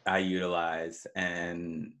I utilize,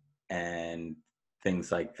 and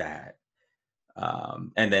things like that.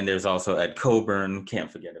 And then there's also Ed Coburn,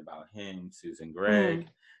 can't forget about him, Susan Gregg,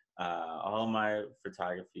 Mm. all my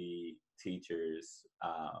photography teachers,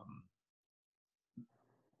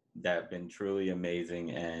 that have been truly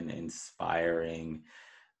amazing and inspiring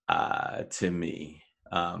to me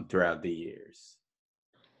throughout the years.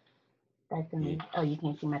 That's Yeah. amazing. Oh, you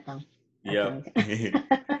can't see my thumb. That's Yep. amazing.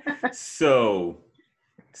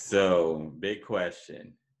 So big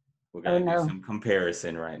question. We're Oh gonna do no. some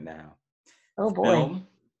comparison right now. Oh boy. Film,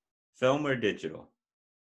 film or digital?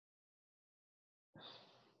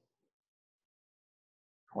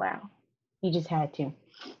 Wow. You just had to.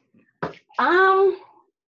 Um,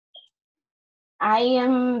 I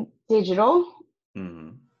am digital,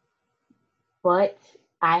 Mm-hmm. but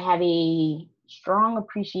I have a strong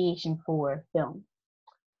appreciation for film.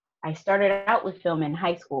 I started out with film in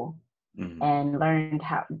high school Mm-hmm. and learned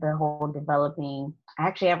how the whole developing. I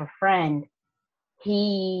actually have a friend.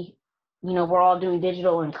 He, we're all doing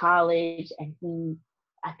digital in college, and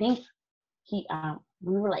I think we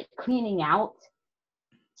were like cleaning out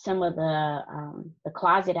some of the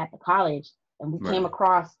closet at the college, and we came Right.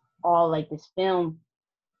 across all like this film,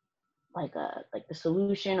 like the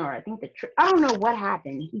solution, or I think I don't know what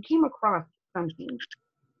happened. He came across something,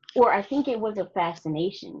 or I think it was a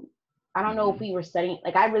fascination. I don't know if Mm-hmm. we were studying.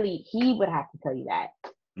 Like he would have to tell you that.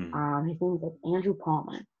 Mm-hmm. His name was like Andrew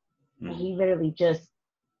Palmer, and Mm-hmm. he literally just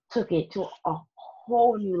took it to a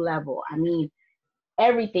whole new level. I mean,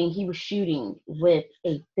 everything he was shooting with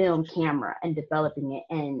a film camera and developing it,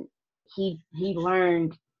 and he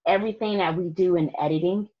learned everything that we do in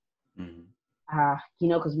editing. Mm-hmm.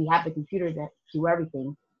 Because we have the computers that do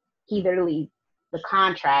everything. He literally, the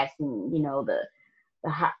contrast and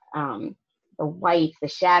the whites, the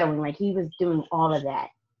shadowing, like he was doing all of that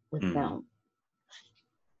with Mm-hmm. film.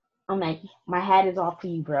 I'm like, my hat is off to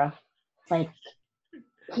you, bro. Like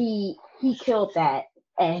he killed that,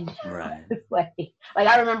 and Right. it's like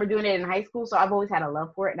I remember doing it in high school, so I've always had a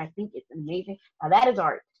love for it, and I think it's amazing. Now that is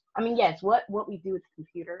art. I mean, yes, what we do with the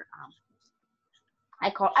computer, I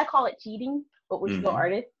call it cheating, but we're still Mm-hmm.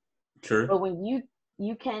 artists. True. But when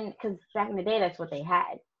you can, because back in the day, that's what they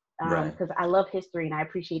had. Right. Because I love history and I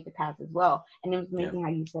appreciate the past as well. And it was Yeah. amazing how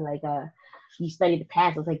you said like you study the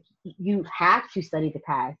past. I was like, you have to study the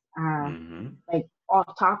past. Mm-hmm. Like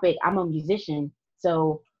off topic, I'm a musician,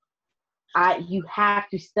 so you have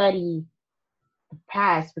to study the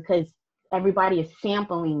past because everybody is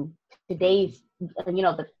sampling Mm-hmm. today's,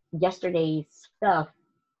 the yesterday's stuff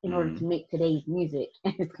in order Mm-hmm. to make today's music.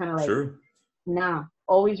 And it's kind of like, True. nah,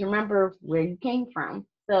 always remember where you came from. Yep.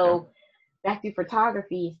 So back to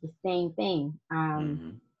photography, it's the same thing.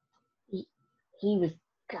 Mm-hmm. He he was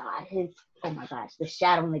God, oh my gosh, the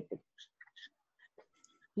shadow, like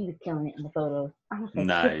he was killing it in the photos. I was like,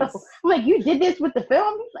 yo, I'm Nice. like, you did this with the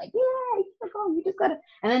film? He's like, yeah. He's like, oh, you just gotta,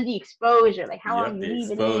 and then the exposure, like how long Yep, you the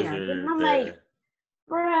leave it in, or and exposure, I'm like,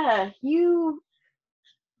 bruh, you.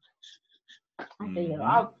 I said, yo,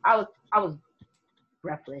 mm-hmm. I was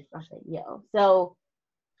breathless. I said, yo, so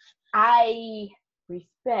I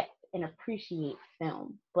respect and appreciate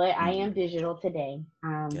film, but I am Mm-hmm. digital today.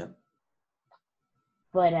 Yep.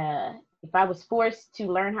 But if I was forced to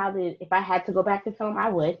learn if I had to go back to film, I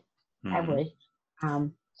would. I Mm-hmm.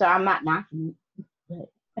 would. So I'm not knocking it,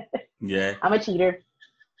 but Yeah. I'm a cheater.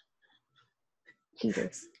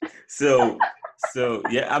 Cheater. So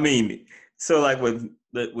yeah, I mean, so like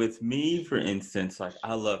with me, for instance, like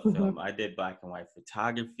I love Mm-hmm. film. I did black and white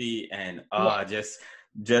photography, and Yes.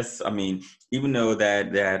 just I mean, even though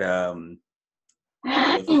that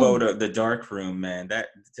the dark room, man, that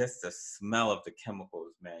just the smell of the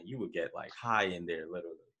chemicals, man, you would get like high in there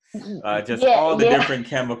literally. Just Yeah, all the yeah. different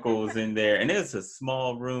chemicals in there, and it was a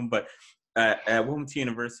small room, but at Wilmington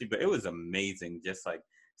University, but it was amazing, just like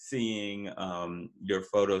seeing your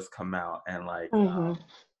photos come out, and like Mm-hmm.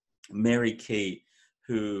 Mary Kate,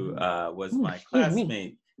 who was Ooh, my excuse me.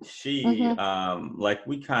 classmate, she Mm-hmm. like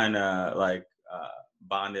we kind of like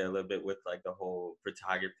bonded a little bit with like the whole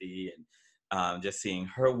photography, and just seeing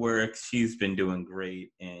her work. She's been doing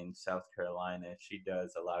great in South Carolina. She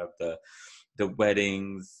does a lot of the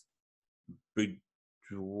weddings,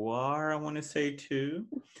 boudoir, I want to say too,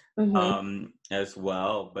 Mm-hmm. as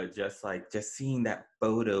well. But just seeing that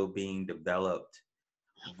photo being developed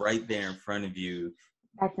right there in front of you,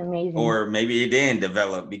 That's amazing. or maybe it didn't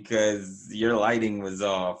develop because your lighting was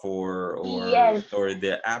off, Yes. or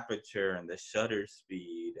the aperture and the shutter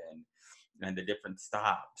speed and the different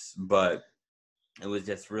stops, but it was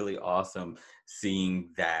just really awesome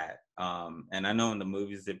seeing that. And I know in the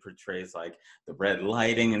movies it portrays like the red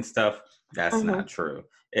lighting and stuff. That's Mm-hmm. not true.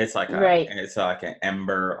 It's like Right. an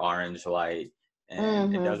ember orange light,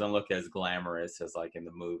 and it Mm-hmm. doesn't look as glamorous as like in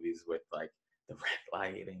the movies with like the red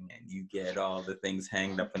lighting, and you get all the things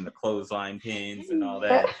hanged up in the clothesline pins and all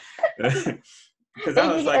Yeah. that. Because I They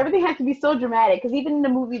was think like, everything has to be so dramatic. Because even in the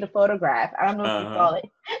movie The Photograph, I don't know if you uh-huh. saw it,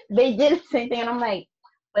 they did the same thing, and I'm like,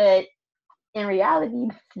 but in reality,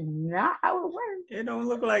 that's not how it works. It don't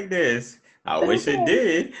look like this. I But wish it okay.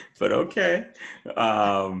 did, but okay.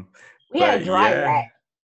 Um, We had a but dry yeah. rack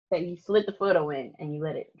that you slid the photo in and you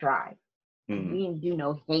let it dry. Hmm. We didn't do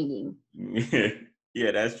no hanging.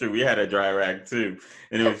 Yeah, that's true. We had a dry rack too,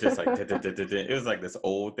 and it was just like it was like this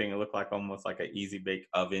old thing. It looked like almost like an easy bake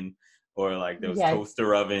oven, or like those Yes.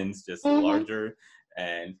 toaster ovens, just Mm-hmm. larger,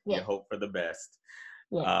 and you Yes. hope for the best.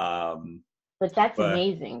 Yes. Um, But that's but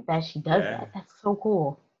amazing that she does yeah, that. That's so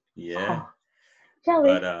cool. yeah, Oh,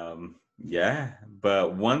 jealous. but yeah.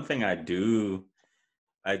 But one thing I do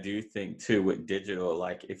think too with digital,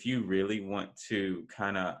 like if you really want to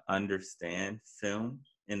kind of understand film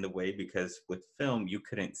in the way, because with film, you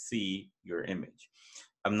couldn't see your image.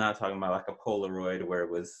 I'm not talking about like a Polaroid where it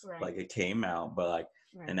was Right. like it came out, but like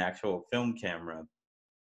an actual film camera.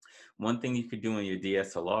 One thing you could do in your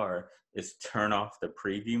DSLR is turn off the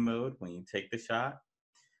preview mode when you take the shot.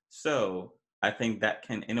 So I think that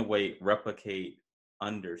can, in a way, replicate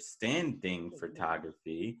understanding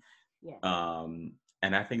photography. Yes.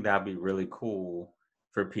 And I think that'd be really cool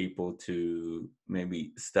for people to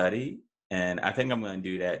maybe study. And I think I'm going to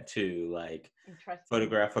do that too, like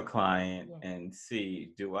photograph a client and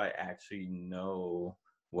see, do I actually know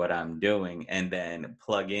what I'm doing? And then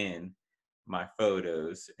plug in my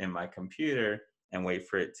photos in my computer and wait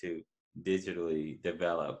for it to digitally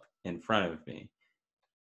develop in front of me.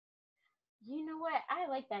 You know what? I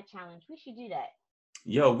like that challenge. We should do that.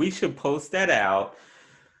 Yo, we should post that out.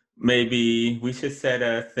 Maybe we should set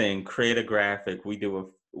a thing, create a graphic. We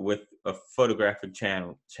do with a photographic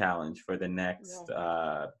challenge for the next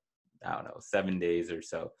I don't know, 7 days or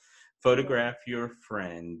so. Photograph your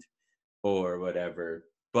friend or whatever,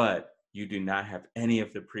 but you do not have any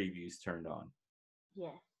of the previews turned on.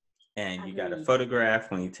 Yes. And you got to photograph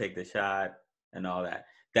when you take the shot and all that.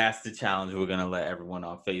 That's the challenge we're gonna let everyone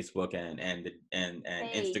on Facebook and Hey,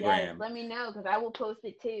 Instagram. yes, let me know because I will post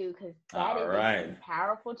it too because that All is right. a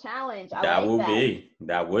powerful challenge. I That like would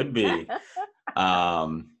that. be.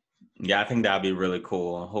 Yeah, I think that'd be really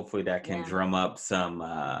cool. Hopefully that can drum up some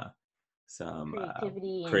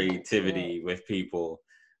creativity with people.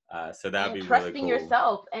 So that'd be really cool. Trusting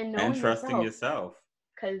yourself and knowing trusting yourself.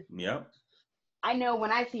 Because yep. I know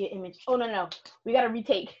when I see an image. Oh no, we gotta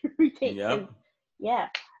retake. Yep. Yeah.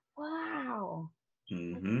 Wow.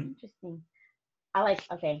 Mm-hmm. Interesting. I like.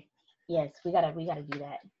 Okay. Yes, we gotta do that. We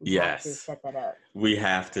have to Yes, set that up. we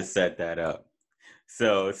have to set that up.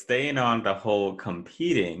 So staying on the whole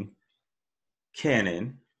competing,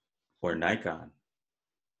 Canon or Nikon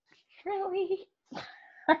Really?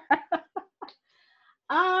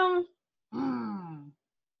 um.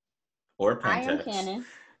 or I am Pentax. Canon. Oh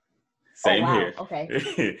Same wow. here.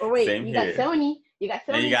 Okay. Or wait, Same you got here. Sony. You got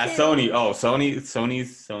And you Sony got too. Sony. Oh,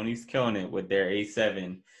 Sony's killing it with their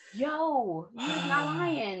A7. Yo, you was not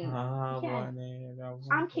lying. I Yes, want it. I I'm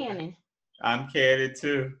want it. Canon. I'm Canon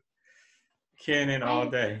too. Canon all I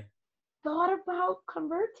day. thought about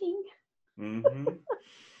converting, Mm-hmm.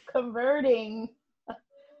 converting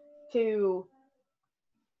to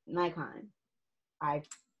Nikon. I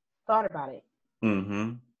thought about it.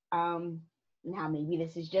 Mm-hmm. Um, Now maybe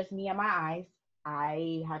this is just me and my eyes.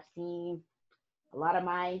 I have seen a lot of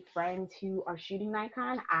my friends who are shooting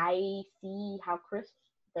Nikon. I see how crisp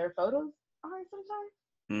their photos are sometimes,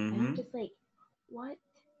 and I'm Mm-hmm. just like, what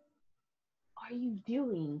are you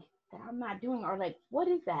doing that I'm not doing? Or like, what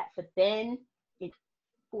is that? But then it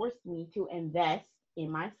forced me to invest in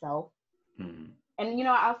myself. Mm-hmm. And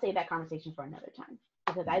I'll save that conversation for another time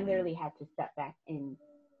because I Mm-hmm. literally had to step back and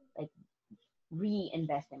like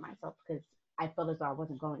reinvest in myself because I felt as though I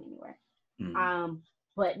wasn't going anywhere. Mm-hmm. Um,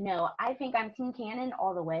 but no, I think I'm Team Canon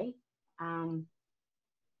all the way. Um,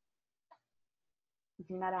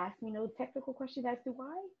 do not ask me no technical questions as to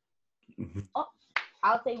why. Oh,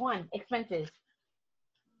 I'll say one: expenses.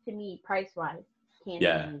 To me, price wise,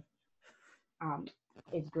 Yeah. Canon um,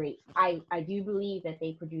 is great. I do believe that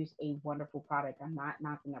they produce a wonderful product. I'm not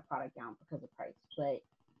knocking their product down because of price, but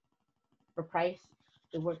for price,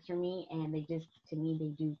 it works for me. And they just, to me, they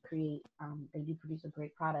do produce a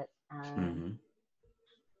great product. Mm-hmm.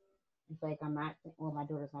 It's like I'm not, well, my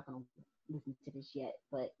daughter's not gonna listen to this yet,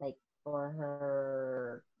 but like for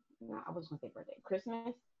her, no, I was gonna say birthday,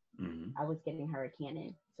 Christmas, Mm-hmm. I was getting her a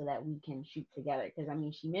Canon so that we can shoot together. Because I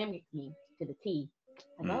mean, she mimics me to the T.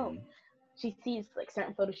 Like, oh, Mm-hmm. she sees like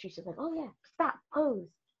certain photo shoots. She's like, oh yeah, stop, pose.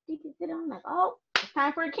 You can sit on. Like, oh, it's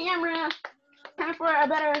time for a camera. It's time for a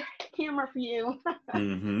better camera for you.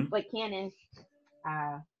 Mm-hmm. But Canon,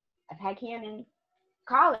 uh, I've had Canon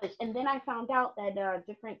college, and then I found out that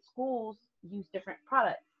different schools use different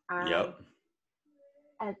products. Yep.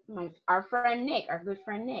 As our friend Nick, our good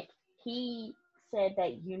friend Nick, he said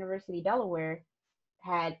that University of Delaware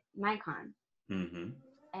had Nikon, Mm-hmm.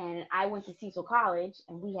 and I went to Cecil College,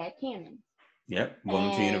 and we had Canon. Yep.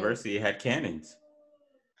 Wilmington And University had Canons.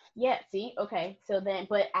 yeah, see, okay, so then,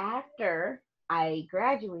 but after I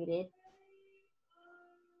graduated,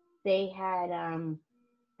 they had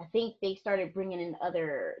I think they started bringing in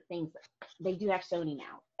other things. They do have Sony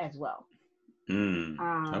now as well.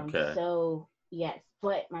 Okay. So yes,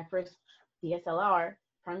 but my first DSLR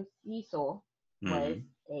from Cecil was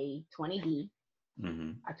Mm-hmm. a 20D.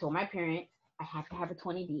 Mm-hmm. I told my parents I had to have a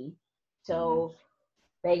 20D, Mm-hmm. so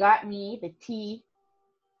they got me the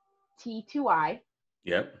T2i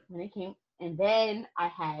Yep. when it came, and then I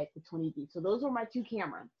had the 20D. So those were my two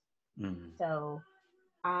cameras. Mm-hmm. So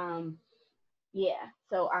um yeah,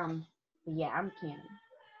 so yeah, I'm Canon.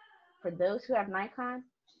 For those who have Nikon,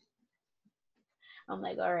 I'm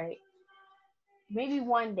like, all right, maybe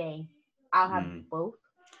one day I'll have Mm-hmm. both,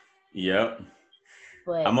 Yep.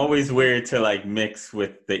 but I'm always weird to like mix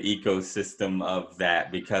with the ecosystem of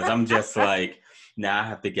that because I'm just like, now I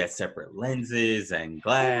have to get separate lenses and oh my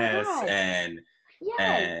glass gosh, and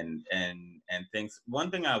yes, and and things. One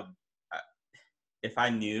thing if I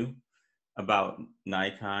knew about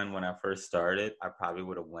Nikon when I first started, I probably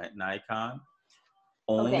would have went Nikon.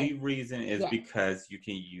 Only okay, reason is yes, because you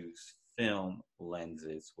can use film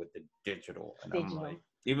lenses with the digital. And I'm like, digital,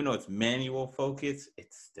 even though it's manual focus,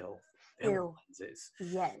 it's still film still, lenses.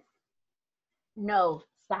 yes, no,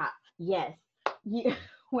 stop, yes. You,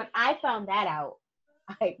 when I found that out,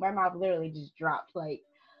 like my mouth literally just dropped. Like,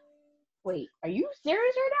 wait, are you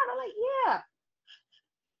serious right now? I'm like,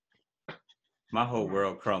 yeah. My whole Nah,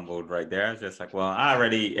 world crumbled right there. I was just like, well, I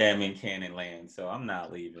already am in Canon land, so I'm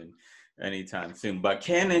not leaving anytime soon. But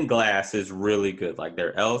Canon glass is really good. Like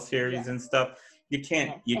their L series yes, and stuff.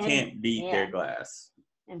 yes, You and can't beat their yeah, glass.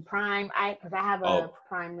 and prime. Because I have a Oh.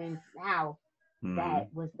 prime lens now that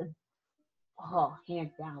Mm-hmm. was the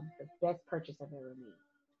hands down the best purchase I've ever made.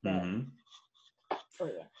 The Mm-hmm. Oh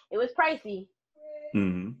yeah, it was pricey,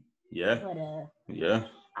 Mm-hmm. Yeah. but Yeah.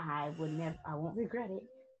 I won't regret it.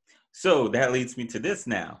 So that leads me to this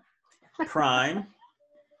now. Prime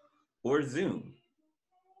or Zoom?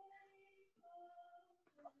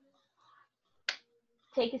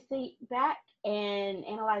 Take a seat back and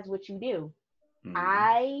analyze what you do. Mm-hmm.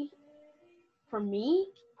 I, for me,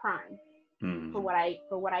 prime. Mm-hmm. For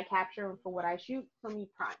what I capture and for what I shoot. For me,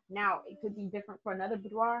 prime. Now it could be different for another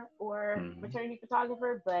boudoir or Mm-hmm. maternity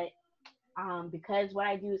photographer, but because what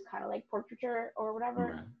I do is kind of like portraiture or whatever,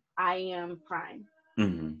 Right. I am prime.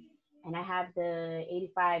 Mm-hmm. And I have the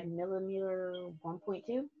 85 millimeter 1.2.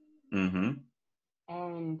 Mm-hmm.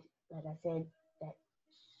 And like I said, that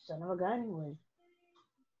son of a gun was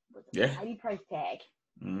a Yeah. mighty price tag.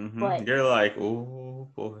 Mm-hmm. But You're like, oh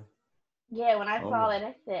boy. yeah, when I Oh saw boy. that,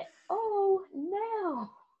 I said, "Oh no,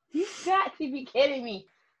 you got to be kidding me!"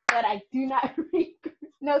 But I do not.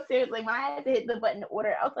 No, seriously, when I had to hit the button to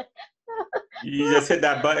order, I was like, You just hit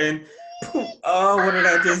that button. Poof. Oh, what did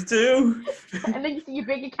I just do? and then you see your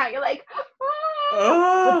bank account, you're like, ah!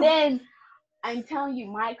 But Oh. then I'm telling you,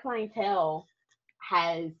 my clientele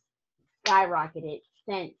has skyrocketed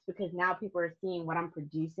since because now people are seeing what I'm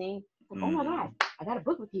producing. Like, oh my Mm-hmm. God, I got a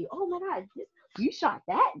book with you. Oh my God, you shot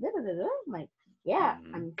that? Da, da, da, da. I'm like, yeah. I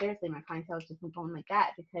Mm-hmm. mean, seriously, my clientele is just been going like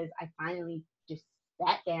that because I finally just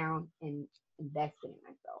sat down and invested in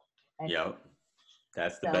myself. That's Yep.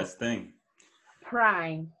 That's the so best thing.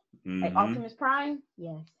 prime, like Mm-hmm. Optimus Prime.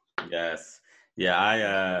 Yes. Yes. Yeah,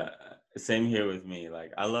 I same here with me.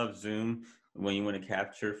 Like I love Zoom when you want to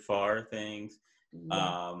capture far things.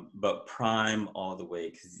 Yes. But Prime all the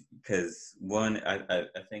way because one I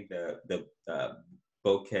think the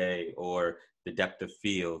bokeh or the depth of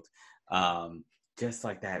field just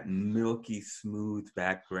like that milky smooth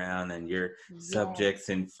background and your Yes. subjects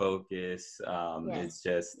in focus Yes.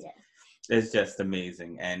 Yes. it's just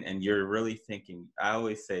amazing and you're really thinking. I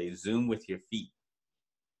always say zoom with your feet.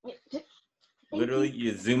 Thank Literally,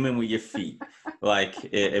 you. you zoom in with your feet. Like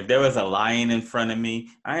if there was a lion in front of me,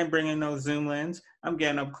 I ain't bringing no zoom lens. I'm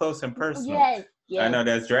getting up close and personal. Yes. I Yes. know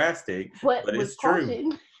that's drastic, But but with it's true.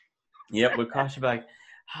 caution. Yep, with caution, be like,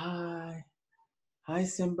 hi, hi,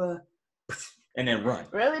 Simba, and then run.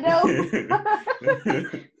 Really though?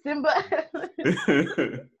 Simba.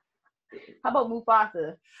 How about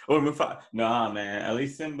Mufasa? Or nah, man. At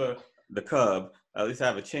least Simba, the cub, at least I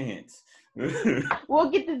have a chance. We'll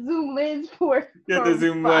get the zoom lens for Get the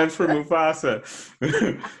zoom lens for Mufasa.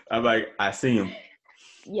 Mufasa. I'm like, I see him.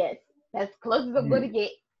 Yes, that's close as I'm gonna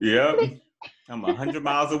get. Yep. Click. I'm 100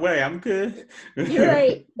 miles away. I'm good. You're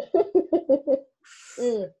right.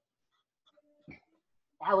 Ugh.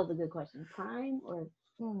 That was a good question. Prime or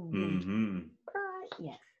Mm-hmm. prime?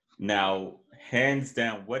 Yeah. Now, hands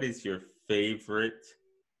down, what is your favorite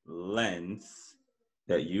lens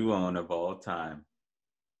that you own of all time?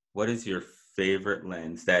 What is your favorite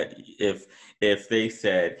lens that if they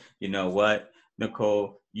said, you know what,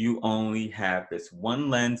 Nicole, you only have this one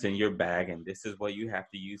lens in your bag and this is what you have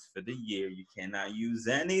to use for the year. You cannot use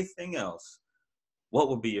anything else. What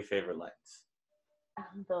would be your favorite lens?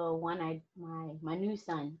 The one my new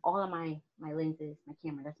son, all of my lenses, my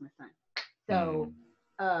camera, that's my son. So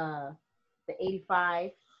Mm. the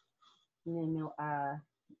 85,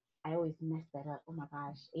 I always mess that up. Oh my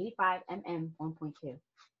gosh. 85 mm 1.2 is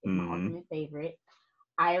my Mm-hmm. ultimate favorite.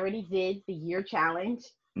 I already did the year challenge.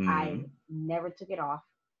 I Mm-hmm. never took it off.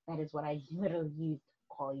 That is what I literally used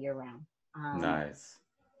all year round. Nice.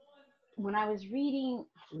 When I was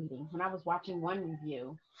when I was watching one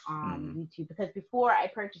review on Mm-hmm. YouTube, because before I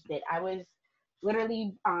purchased it, I was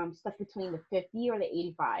literally stuck between the 50 or the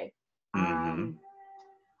 85. Mm-hmm.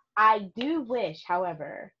 I do wish,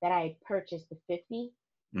 however, that I purchased the 50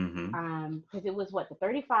 Mm-hmm. because it was what the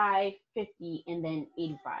 35, 50, and then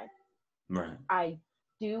 85. Right. I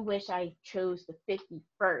do wish I chose the 50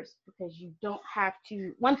 first because you don't have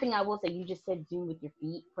to. One thing I will say, you just said zoom with your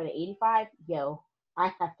feet for the 85. Yo,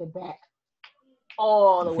 I have to back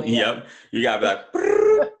all the way up. Yep. You gotta be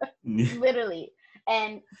like Literally.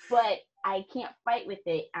 But I can't fight with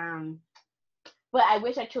it. But I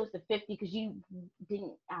wish I chose the 50 because you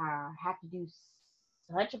didn't have to do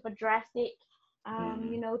such of a drastic,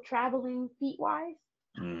 mm-hmm. traveling feet wise.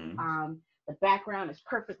 Mm-hmm. The background is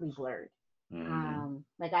perfectly blurred. Mm-hmm.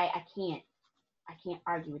 Like I can't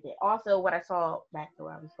argue with it. Also, what I saw back to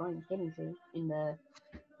what I was getting to in the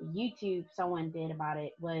YouTube someone did about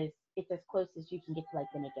it was it's as close as you can get to like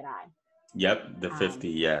the naked eye. Yep, the 50,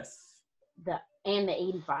 Um, yes. the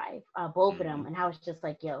 85, both of them, Mm-hmm. and I was just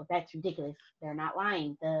like, yo, that's ridiculous. They're not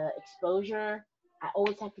lying. The exposure, I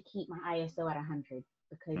always have to keep my ISO at 100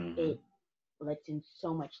 because Mm-hmm. it lets in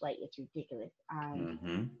so much light. It's ridiculous.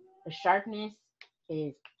 Mm-hmm. The sharpness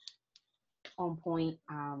is on point.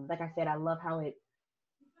 Like I said, I love how it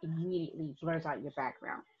immediately blurs out your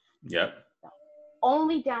background. Yep. The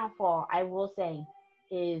only downfall I will say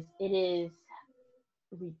is it is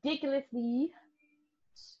ridiculously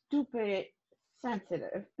stupid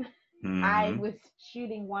sensitive. I Mm-hmm. was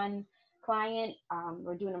shooting one. client.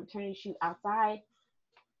 We're doing a maternity shoot outside.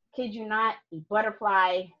 Kid you not, a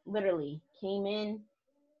butterfly literally came in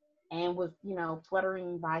and was,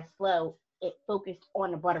 fluttering by slow. It focused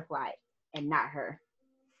on the butterfly and not her,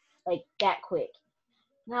 like that quick.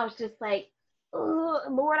 And I was just like, oh,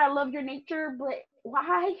 Lord, I love your nature, but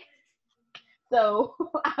why? So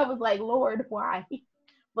I was like, Lord, why?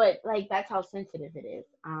 But like that's how sensitive it is.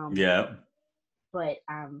 Yeah. But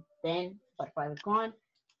then butterfly was gone.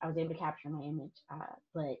 I was able to capture my image.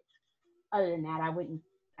 But other than that,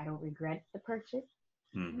 I don't regret the purchase.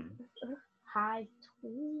 Mm-hmm. High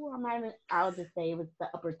two. I'll just say it was the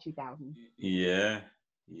upper 2000s. Yeah.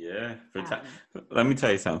 Yeah. Let me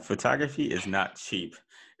tell you something. Photography is not cheap.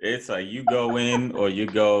 It's like you go in or you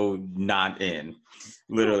go not in.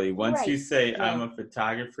 Literally, once you Right. say I'm Well, a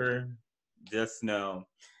photographer, just know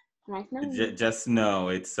nice knowing you. just know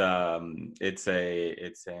it's an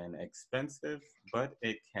expensive, but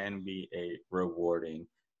it can be a rewarding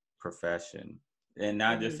profession, and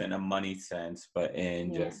not just in a money sense, but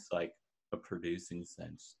in just like a producing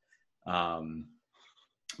sense,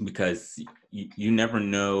 because you never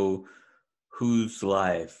know whose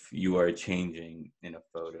life you are changing in a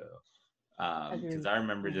photo. Because I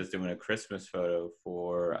remember just doing a Christmas photo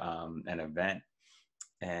for an event,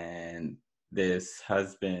 and this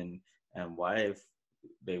husband and wife,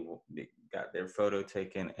 they got their photo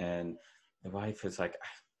taken, and the wife is like,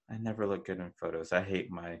 I never look good in photos. I hate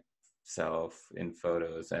myself in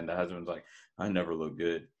photos. And the husband's like, I never look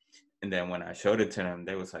good. And then when I showed it to them,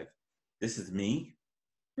 they was like, this is me?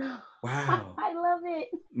 Wow. I love it.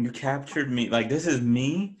 You captured me. Like, this is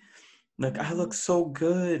me? Like, I look so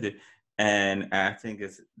good. And I think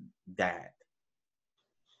it's that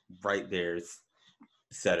right there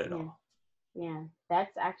said it all. Yeah,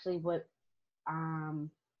 that's actually what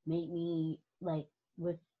made me like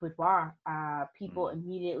with boudoir. People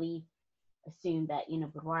immediately assume that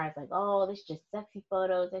boudoir is like, oh, this is just sexy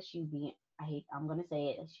photos. That's you being, I'm gonna say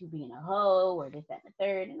it, that's you being a hoe or this, that, and the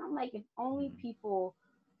third. And I'm like, if only people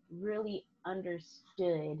really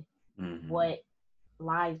understood what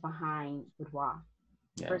lies behind boudoir.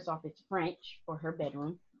 Yeah. First off, it's French for her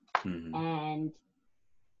bedroom, and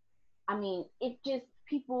I mean, it just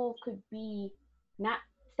people could be not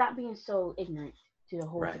stop being so ignorant to the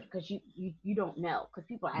whole because you don't know, because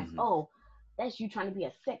people ask, oh, that's you trying to be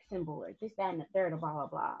a sex symbol or this, that, and the third, or blah blah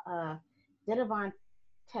blah. Zenavon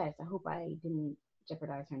Tess, I hope I didn't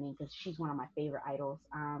jeopardize her name because she's one of my favorite idols.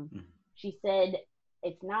 She said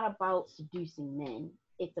it's not about seducing men,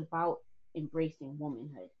 it's about embracing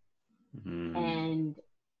womanhood. And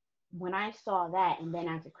when I saw that, and then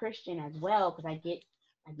as a Christian as well, because I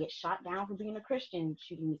get shot down for being a Christian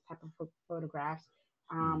shooting these type of photographs.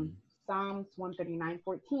 Psalms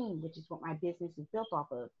 139:14, which is what my business is built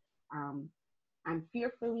off of. I'm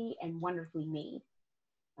fearfully and wonderfully made.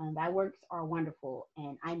 Thy works are wonderful,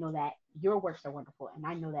 and I know that your works are wonderful, and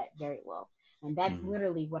I know that very well. And that's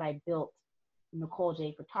literally what I built Nicole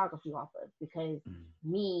J photography off of, because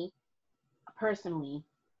me personally,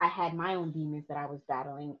 I had my own demons that I was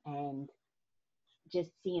battling, and just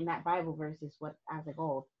seeing that Bible verse is what I was like,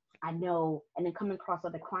 oh, I know. And then coming across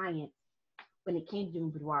other clients when it came to doing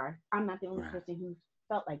boudoir, I'm not the only person who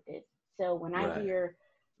felt like this. So when I hear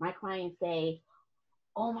my clients say,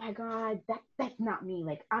 oh my God, that's not me.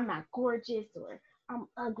 Like, I'm not gorgeous, or I'm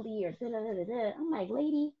ugly, or da da da da. I'm like,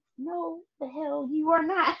 lady, no, the hell you are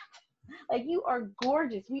not. Like, you are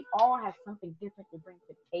gorgeous. We all have something different to bring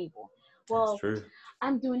to the table. Well,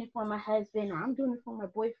 I'm doing it for my husband, or I'm doing it for my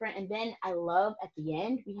boyfriend. And then I love at the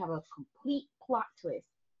end, we have a complete plot twist.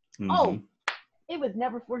 Oh, it was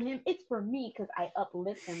never for him. It's for me, because I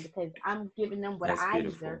uplift them, because I'm giving them what I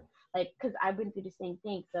deserve. Like, because I've been through the same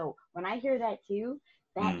thing. So when I hear that too,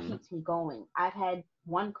 that keeps me going. I've had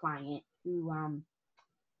one client who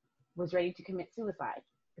was ready to commit suicide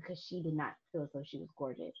because she did not feel as though she was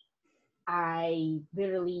gorgeous. I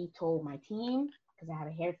literally told my team, because I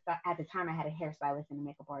had a at the time I had a hairstylist and a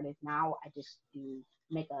makeup artist. Now I just do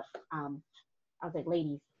makeup. I was like,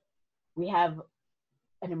 ladies, we have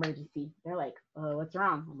an emergency. They're like, what's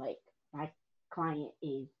wrong? I'm like, my client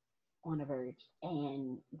is on the verge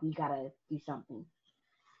and we gotta do something.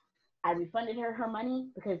 I refunded her money,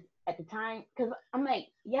 because at the time, because I'm like,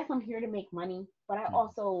 yes, I'm here to make money, but I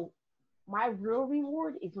also, my real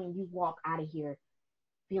reward is when you walk out of here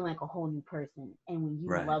feeling like a whole new person, and when you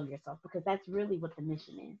love yourself, because that's really what the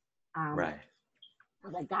mission is. I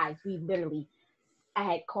was like, guys, I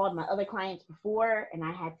had called my other clients before, and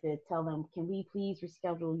I had to tell them, can we please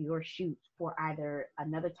reschedule your shoot for either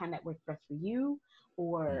another time that works best for you,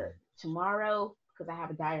 or tomorrow, because I have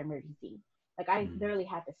a dire emergency. Like, I literally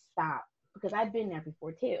had to stop, because I've been there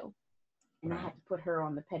before too. And I had to put her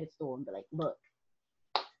on the pedestal and be like, look,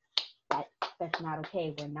 that's not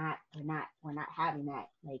okay. We're not having that.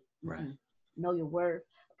 Like, know your worth,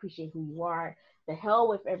 appreciate who you are. The hell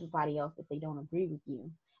with everybody else if they don't agree with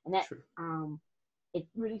you. And that it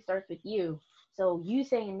really starts with you. So you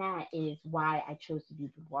saying that is why I chose to do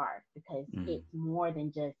boudoir, because it's more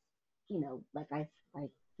than just, like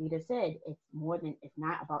Rita said, it's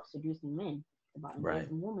not about seducing men. It's about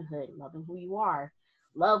embracing womanhood, loving who you are,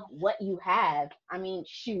 love what you have. I mean,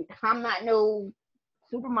 shoot, I'm not no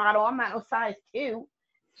supermodel. I'm not no size 2.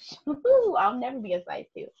 I'll never be a size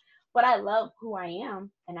 2. But I love who I am,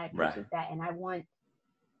 and I appreciate that, and I want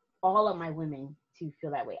all of my women to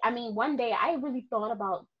feel that way. I mean, one day I really thought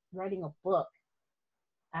about writing a book.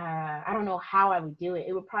 I don't know how I would do it.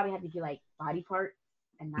 It would probably have to be like body parts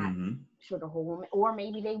and not show the whole woman. Or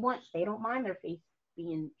maybe they don't mind their face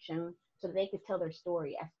being shown, so they could tell their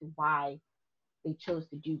story as to why they chose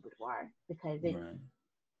to do boudoir, because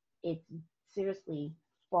it's seriously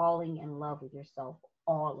falling in love with yourself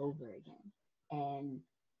all over again. And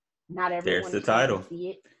not everyone there's the title. To see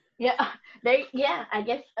it. I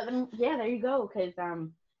guess there you go. Because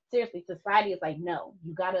seriously, society is like, no,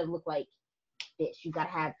 you gotta look like this, you gotta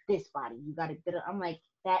have this body, you gotta. I'm like,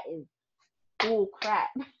 that is bull crap.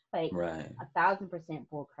 Like 1,000%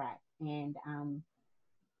 bull crap. And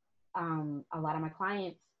a lot of my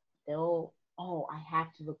clients, I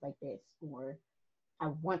have to look like this, or I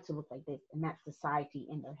want to look like this, and that's society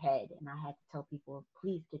in their head. And I had to tell people,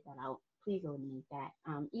 please get that out, please eliminate that.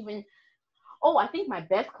 I think my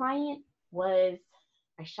best client was,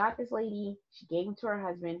 I shot this lady, she gave him to her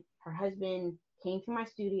husband came to my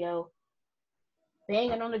studio,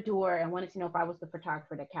 banging on the door, and wanted to know if I was the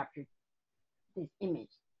photographer that captured this image.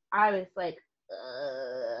 I was like,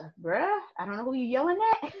 bruh, I don't know who you yelling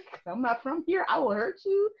at. I'm not from here. I will hurt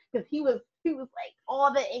you. Because he was like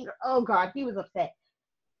all the anger. Oh God, he was upset.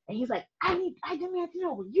 And he's like, I demand to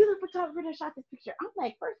know, were you the photographer that shot this picture? I'm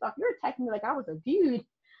like, first off, you're attacking me like I was a dude.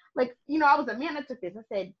 Like, I was a man that took this. I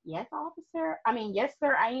said, yes, officer. Yes,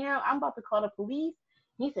 sir, I am. I'm about to call the police.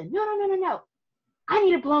 And he said, no. I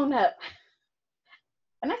need it blown up.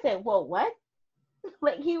 And I said, whoa, what?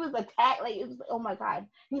 Like, he was attacked. Like, it was, oh my God.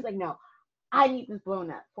 He's like, no, I need this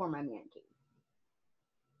blown up for my man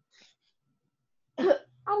cave.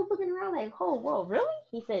 I was looking around like, oh, whoa, really?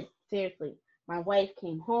 He said, seriously, my wife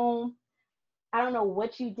came home. I don't know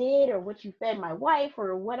what you did or what you fed my wife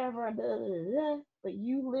or whatever, but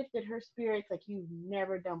you lifted her spirits like you've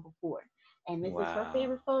never done before. And this is her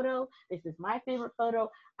favorite photo. This is my favorite photo.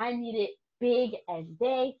 I need it big as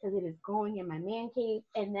day because it is going in my man cave.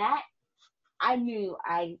 And that, I knew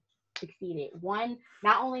I succeeded. One,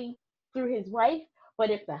 not only through his wife, but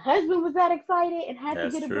if the husband was that excited and had to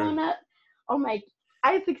get it blown up, oh my,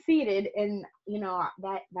 I succeeded. And,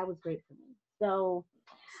 that was great for me. So,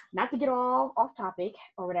 not to get all off topic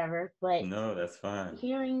or whatever, but no, that's fine.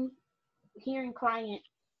 Hearing clients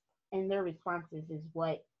and their responses is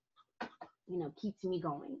what keeps me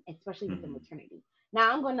going, especially with the maternity.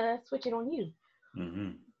 Now I'm gonna switch it on you.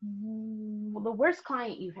 The worst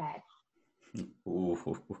client you've had.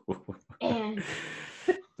 Ooh. And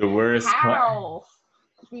the worst. How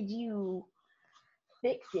did you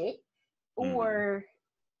fix it? Or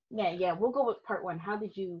we'll go with part 1. How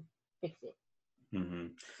did you fix it?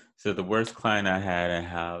 So the worst client I had, and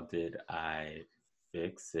how did I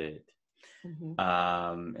fix it? It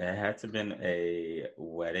had to have been a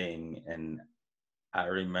wedding, and I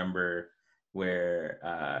remember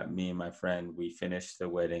where me and my friend, we finished the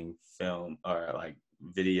wedding film or like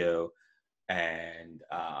video and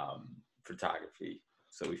photography.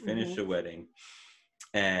 So we finished the wedding,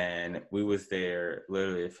 and we was there,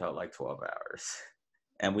 literally it felt like 12 hours.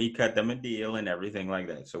 And we cut them a deal and everything like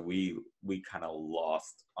that. So we kind of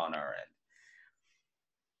lost on our end.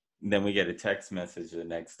 Then we get a text message the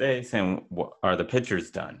next day saying, are the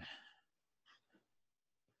pictures done?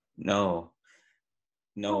 No,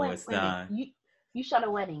 it's not. You shot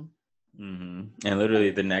a wedding. And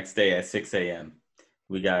literally the next day at 6 a.m.,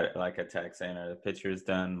 we got like a text saying, are the pictures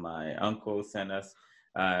done? My uncle sent us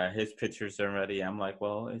his pictures already. I'm like,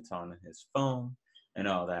 well, it's on his phone. And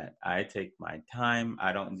all that. I take my time.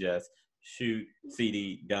 I don't just shoot,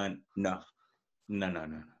 CD, done. No.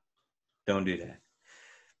 Don't do that.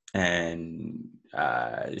 And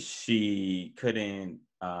she couldn't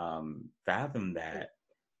fathom that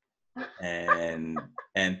and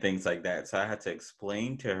things like that. So I had to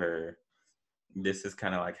explain to her, this is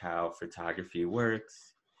kind of like how photography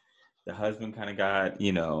works. The husband kind of got,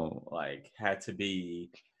 had to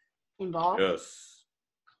be involved.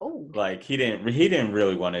 Like he didn't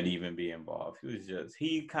really want to even be involved.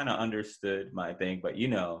 He kind of understood my thing, but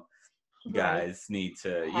Right. guys need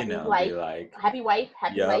to, Happy be life. like, Happy wife.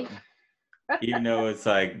 Happy yep. life. Even though it's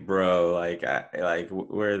like, bro, like,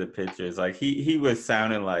 where are the pictures? Like, he was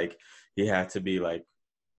sounding like he had to be like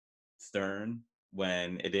stern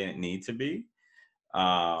when it didn't need to be.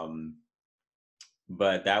 Um,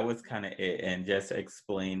 but that was kind of it, and just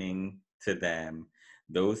explaining to them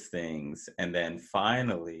those things, and then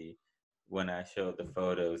finally when I showed the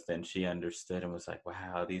photos, then she understood and was like,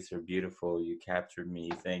 wow, these are beautiful, you captured me,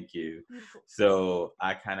 thank you. Beautiful. So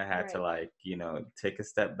I kind of had to, Right. like, take a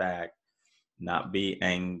step back, not be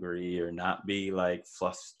angry or not be like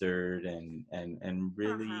flustered, and Uh-huh.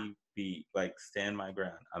 really be like, stand my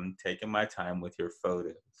ground. I'm taking my time with your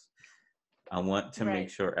photos. I want to make Right.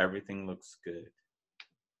 sure everything looks good,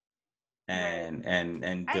 Right. and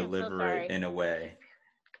I am so deliver it sorry. in a way.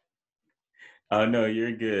 Oh no,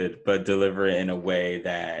 you're good, but deliver it in a way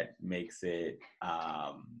that makes it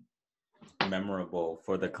memorable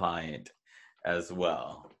for the client as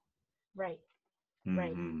well. Right.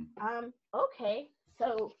 Right. Hmm. Okay.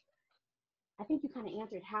 So I think you kind of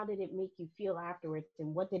answered how did it make you feel afterwards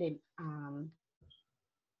and what did it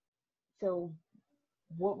so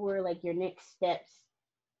what were like your next steps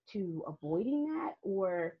to avoiding that,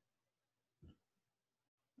 or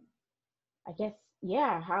I guess,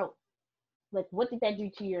 yeah, how, like, what did that do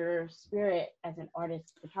to your spirit as an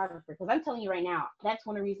artist photographer? Because I'm telling you right now, that's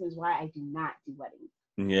one of the reasons why I do not do weddings,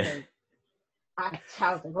 Yeah, because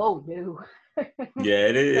I was like, oh no. yeah,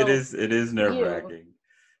 So it is nerve you, wracking.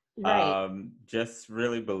 right. Just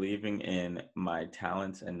really believing in my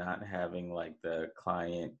talents and not having like the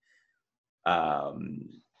client um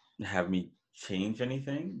have me change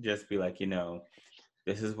anything. Just be like,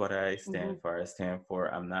 this is what I Hmm. stand for. I stand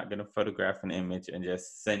for, I'm not going to photograph an image and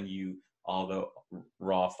just send you all the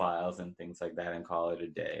raw files and things like that and call it a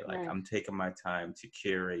day. Like, Right. I'm taking my time to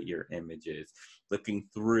curate your images, looking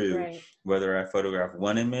through Right. whether I photograph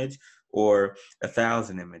one image or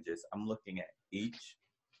 1,000 images. I'm looking at each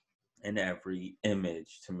and every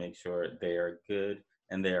image to make sure they are good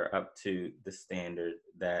and they are up to the standard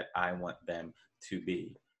that I want them to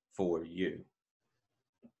be for you.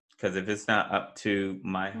 Because if it's not up to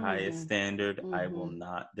my highest Hmm. standard, I will Hmm.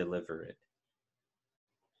 not deliver it.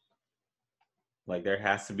 Like, there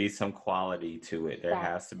has to be some quality to it. There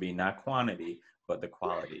has to Facts. be not quantity, but the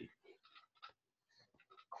quality.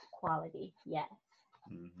 Quality. Yes.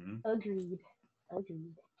 Hmm. Agreed.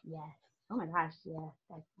 Agreed. Yes. Oh my gosh. Yes.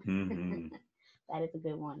 That's Hmm. that is a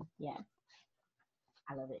good one. Yes.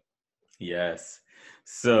 I love it. Yes.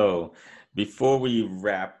 So before we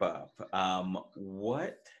wrap up,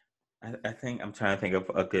 what I think I'm trying to think of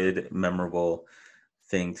a good, memorable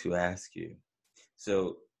thing to ask you.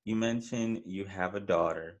 So you mentioned you have a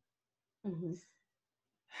daughter. Hmm.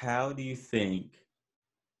 How do you think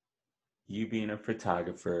you being a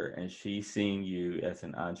photographer and she seeing you as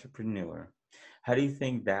an entrepreneur, how do you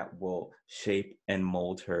think that will shape and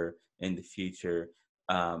mold her in the future,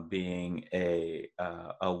 being a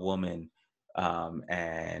woman,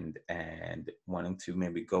 and wanting to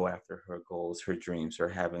maybe go after her goals, her dreams, or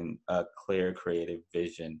having a clear creative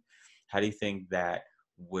vision? How do you think that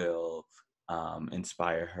will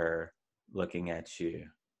inspire her looking at you?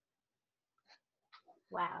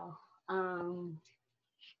 Wow.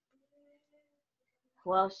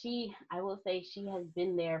 Well, I will say she has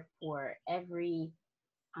been there for every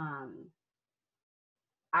um,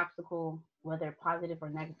 obstacle, whether positive or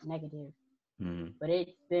negative, Mm-hmm. but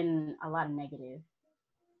it's been a lot of negative.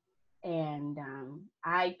 And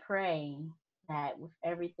I pray that with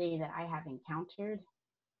everything that I have encountered,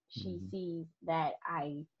 she Mm-hmm. sees that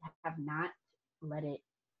I have not let it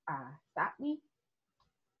stop me,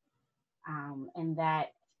 and that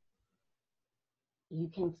you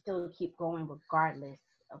can still keep going regardless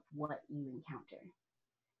of what you encounter.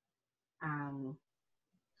 Um,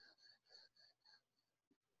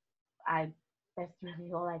 I That's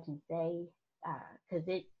really all I can say, because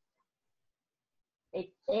it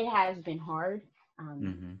has been hard,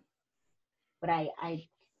 Mm-hmm. but I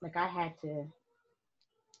had to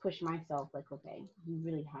push myself, like, okay, you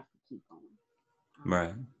really have to keep going. Um,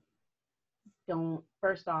 Right. don't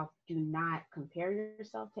First off, do not compare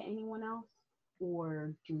yourself to anyone else,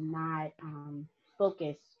 or do not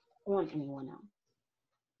focus on anyone else.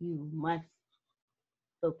 You must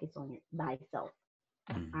focus on thyself.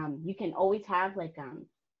 Mm-hmm. You can always have like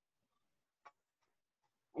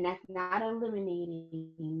and that's not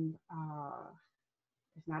eliminating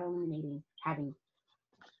it's not eliminating having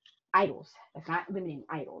idols. That's not eliminating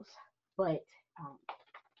idols, but um,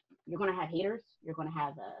 you're gonna have haters. You're gonna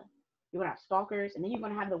have stalkers, and then you're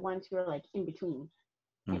gonna have the ones who are like in between.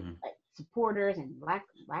 And Mm-hmm. like supporters and lack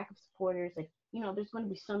of supporters. Like, there's going to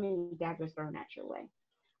be so many daggers thrown at your way,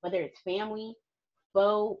 whether it's family,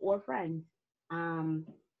 foe, or friends. You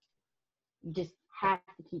just have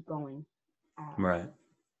to keep going. Right.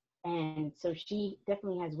 And so she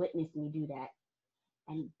definitely has witnessed me do that.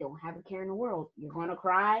 And don't have a care in the world. You're going to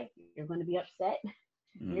cry. You're going to be upset.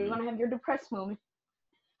 You're going to have your depressed moment.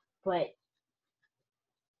 But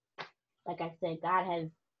like I said, God has,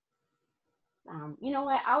 you know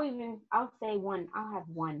what? I'll have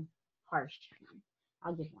one harsh one.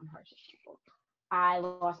 I'll give one harsh example. I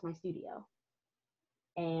lost my studio.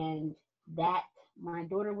 And that, my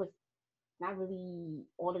daughter was not really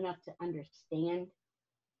old enough to understand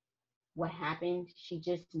what happened. She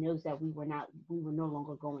just knows that we were no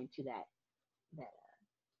longer going to that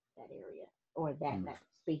area or that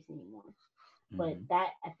space anymore. But that,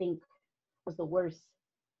 I think, was the worst.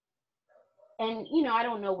 And I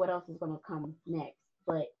don't know what else is going to come next,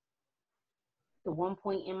 but the one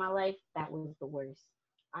point in my life, that was the worst.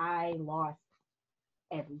 I lost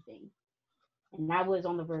everything, and I was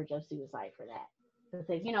on the verge of suicide for that, because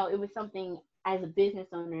it was something, as a business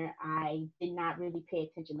owner, I did not really pay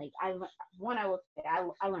attention. Like, I will say,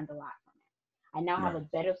 I learned a lot from it. I now have a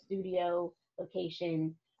better studio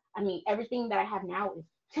location. I mean, everything that I have now is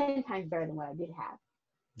 10 times better than what I did have.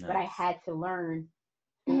 Nice. But I had to learn,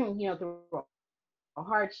 through a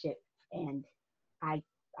hardship, and I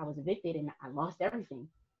was evicted and I lost everything.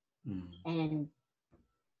 And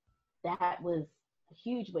that was a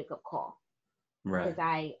huge wake-up call. Right. Because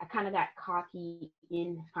I kind of got cocky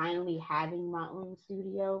in finally having my own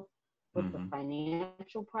studio, but the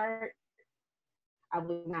financial part, I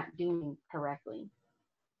was not doing correctly.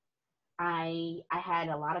 I had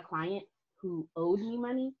a lot of clients who owed me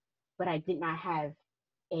money, but I did not have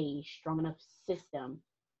a strong enough system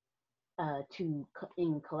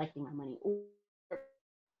in collecting my money. Or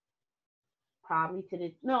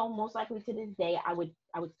most likely to this day, I would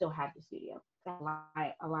still have the studio.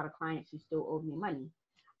 A lot of clients who still owed me money.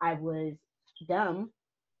 I was dumb,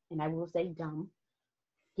 and I will say dumb,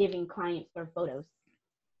 giving clients their photos,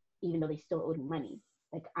 even though they still owed me money.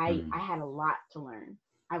 Like, I had a lot to learn.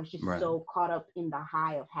 I was just so caught up in the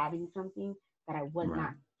high of having something that I was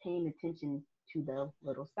not paying attention to the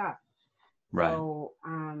little stuff. Right. So,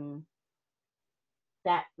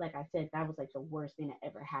 that, like I said, that was like the worst thing that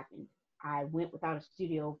ever happened. I went without a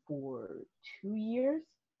studio for 2 years,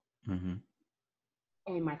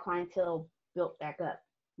 and my clientele built back up.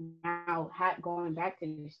 Now, going back to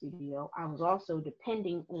the studio, I was also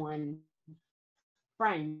depending on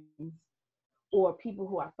friends or people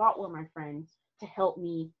who I thought were my friends to help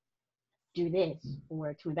me do this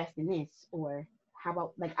or to invest in this, or how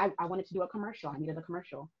about, like, I wanted to do a commercial. I needed a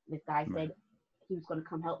commercial. This guy said he was going to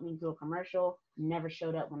come help me do a commercial. Never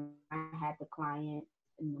showed up when I had the client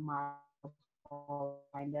and the model all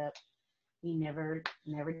lined up. He never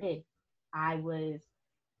did. I was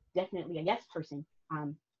definitely a yes person.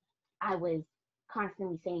 I was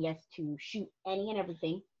constantly saying yes to shoot any and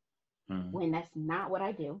everything when that's not what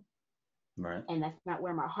I do. Right. And that's not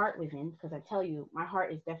where my heart was in, because I tell you, my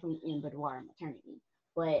heart is definitely in boudoir and maternity.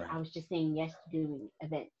 But I was just saying yes to doing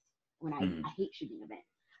events when I hate shooting events.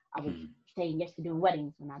 I was saying yes to doing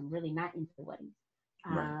weddings when I'm really not into weddings.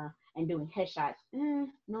 And doing headshots. No,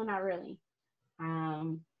 not really.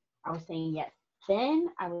 I was saying yes. Then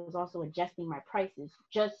I was also adjusting my prices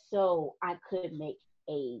just so I could make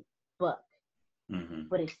a buck.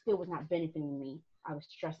 But it still was not benefiting me. I was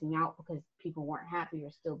stressing out because people weren't happy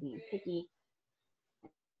or still being picky.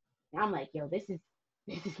 And I'm like, yo, this is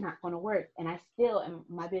not going to work. And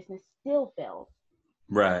my business still failed.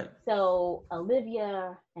 Right. So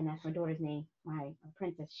Olivia, and that's my daughter's name, my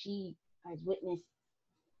princess, she has witnessed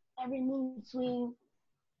every mood swing,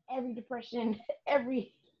 every depression,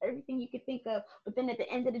 everything you could think of. But then at the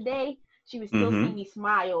end of the day, she was still seeing me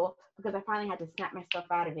smile, because I finally had to snap myself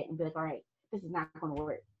out of it and be like, all right, this is not going to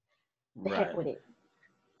work. The heck with it.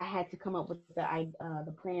 I had to come up with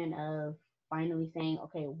the plan of finally saying,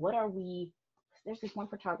 okay, what are we? There's this one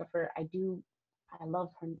photographer I love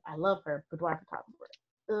her, boudoir photographer.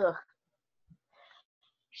 Ugh.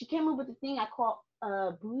 She came up with a thing I call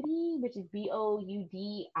Booty, which is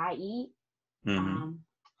Boudie.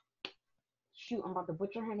 Shoot, I'm about to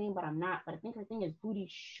butcher her name, but I'm not. But I think her thing is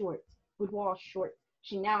Boudoir Shorts.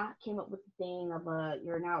 She now came up with the thing of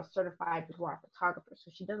you're now a certified boudoir photographer. So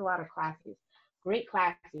she does a lot of classes, great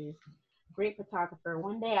photographer.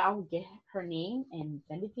 One day I will get her name and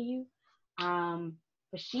send it to you.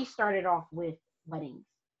 But she started off with weddings,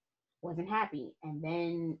 wasn't happy, and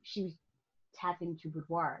then she was tapped into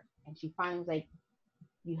boudoir, and she finally was like,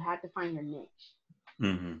 you have to find your niche.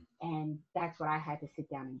 Mm-hmm. And that's what I had to sit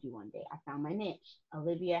down and do one day. I found my niche.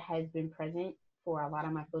 Olivia has been present for a lot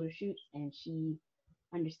of my photo shoots, and she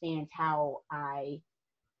understands how I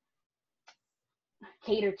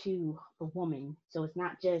cater to the woman. So it's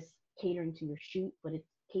not just catering to your shoot, but it's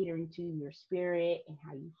catering to your spirit and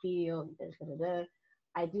how you feel. Da, da, da, da.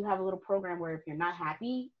 I do have a little program where if you're not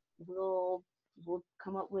happy, we'll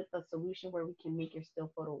come up with a solution where we can make your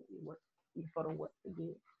photo work for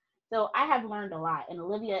you. So I have learned a lot, and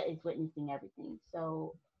Olivia is witnessing everything.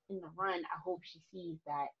 So in the run, I hope she sees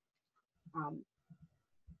that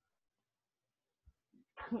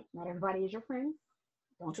not everybody is your friend.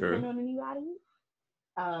 Don't depend on anybody.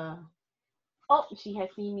 She has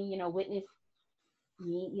seen me, witness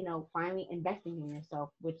me, finally investing in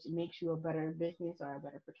yourself, which makes you a better business or a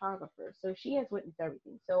better photographer. So she has witnessed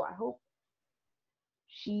everything. So I hope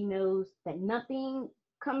she knows that nothing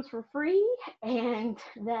comes for free, and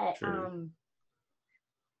that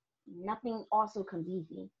nothing also comes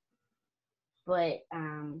easy. But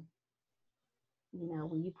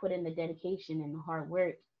when you put in the dedication and the hard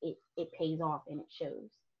work, it pays off and it shows.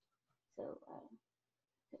 So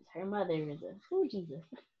her mother is Jesus.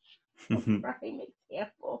 Prime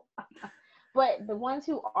example. But the ones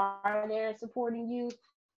who are there supporting you,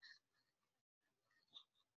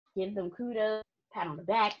 give them kudos, pat on the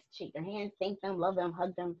back, shake their hands, thank them, love them,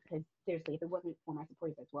 hug them. Because seriously, if it wasn't for my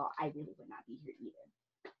supporters as well, I really would not be here either.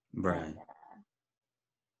 Right.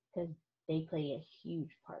 Because they play a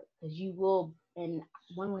huge part. Because you will, and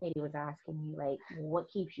one lady was asking me, like, what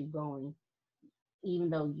keeps you going? Even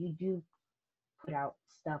though you do put out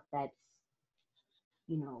stuff that's,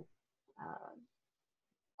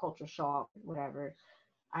 culture shock, whatever.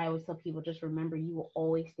 I always tell people, just remember, you will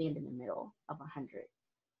always stand in the middle of 100%.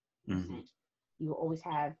 Mm-hmm. You will always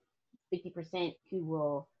have 50% who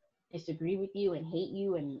will disagree with you and hate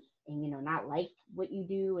you and not like what you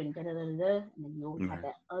do and da da da da. And then you always have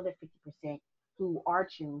that other 50% who are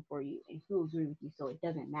cheering for you and who agree with you. So it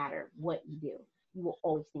doesn't matter what you do. You will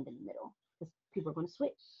always stand in the middle, because people are going to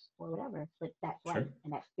switch or whatever. But that's life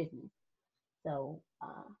and that's business. So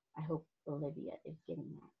I hope Olivia is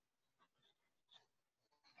getting that.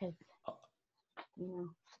 Because,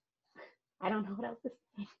 I don't know what else to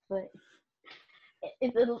say, but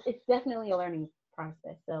it's definitely a learning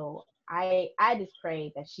process. So I just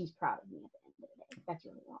pray that she's proud of me at the end of the day. That's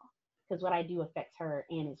really all. Because what I do affects her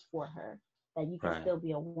and is for her. That you can still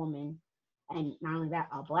be a woman, and not only that,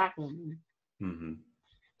 a Black woman. Mm-hmm.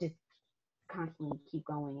 Just constantly keep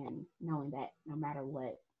going and knowing that no matter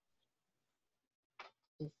what,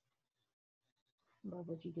 just love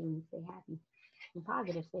what you do and stay happy. And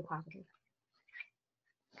positive, stay positive.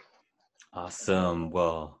 Awesome.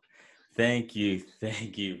 Well, thank you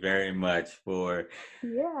very much for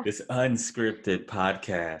this unscripted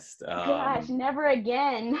podcast. Gosh, never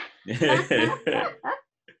again.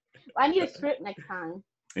 I need a script next time.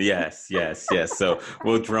 Yes. So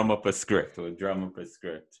we'll drum up a script.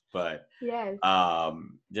 But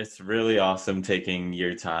just really awesome taking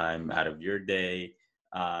your time out of your day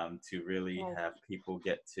to really have people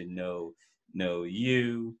get to know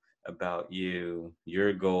you, about you,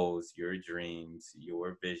 your goals, your dreams,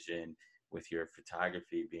 your vision with your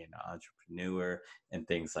photography, being an entrepreneur and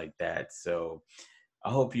things like that. So I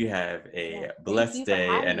hope you have a blessed day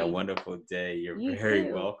and a wonderful day. You're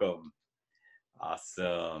very welcome.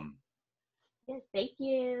 Awesome. Yes, thank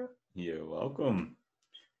you. You're welcome.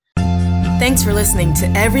 Thanks for listening to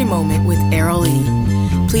Every Moment with Errol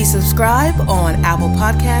E. Please subscribe on Apple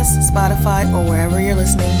Podcasts, Spotify, or wherever you're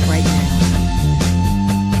listening right now.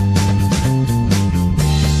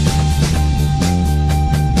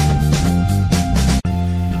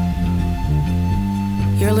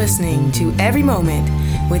 You're listening to Every Moment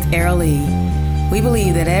with Errol E. We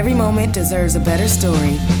believe that every moment deserves a better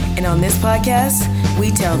story, and on this podcast,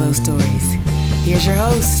 we tell those stories. Here's your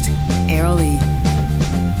host, Errol E.